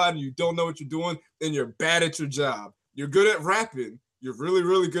fraud and you don't know what you're doing and you're bad at your job. You're good at rapping. You're really,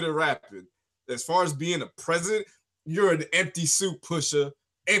 really good at rapping. As far as being a president, you're an empty suit, Pusha.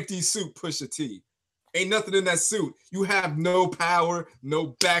 Empty suit, Pusha T. Ain't nothing in that suit. You have no power,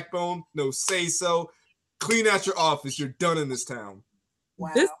 no backbone, no say-so. Clean out your office. You're done in this town.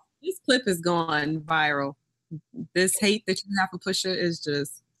 Wow. This clip is going viral. This hate that you have for Pusha is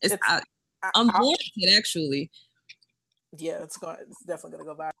just unwarranted, actually. Yeah, it's definitely gonna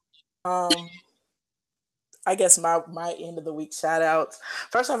go viral. I guess my end of the week shout outs.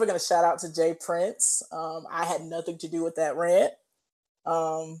 First off, we're gonna shout out to Jay Prince. I had nothing to do with that rant.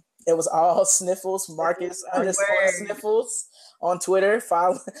 It was all Sniffles, Marcus _Sniffles on Twitter.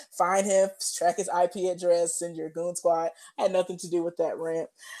 Find him, track his IP address, send your goon squad. I had nothing to do with that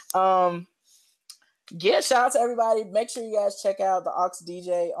rant. Shout out to everybody. Make sure you guys check out the Aux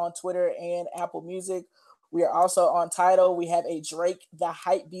DJ on Twitter and Apple Music. We are also on Tidal. We have a Drake The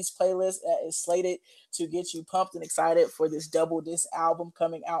Hype Beast playlist that is slated to get you pumped and excited for this double disc album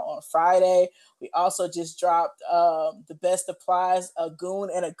coming out on Friday. We also just dropped The Best Applies, a Goon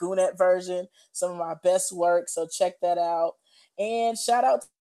and a Goonette version, some of my best work. So check that out. And shout out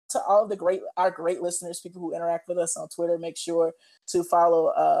to all of our great listeners, people who interact with us on Twitter. Make sure to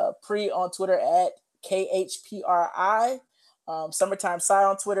follow Pri on Twitter at KHPRI. Summertime Sci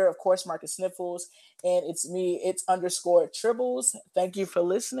on Twitter, of course, Marcus Sniffles, and it's me, it's _Tribbles. Thank you for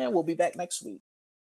listening. We'll be back next week.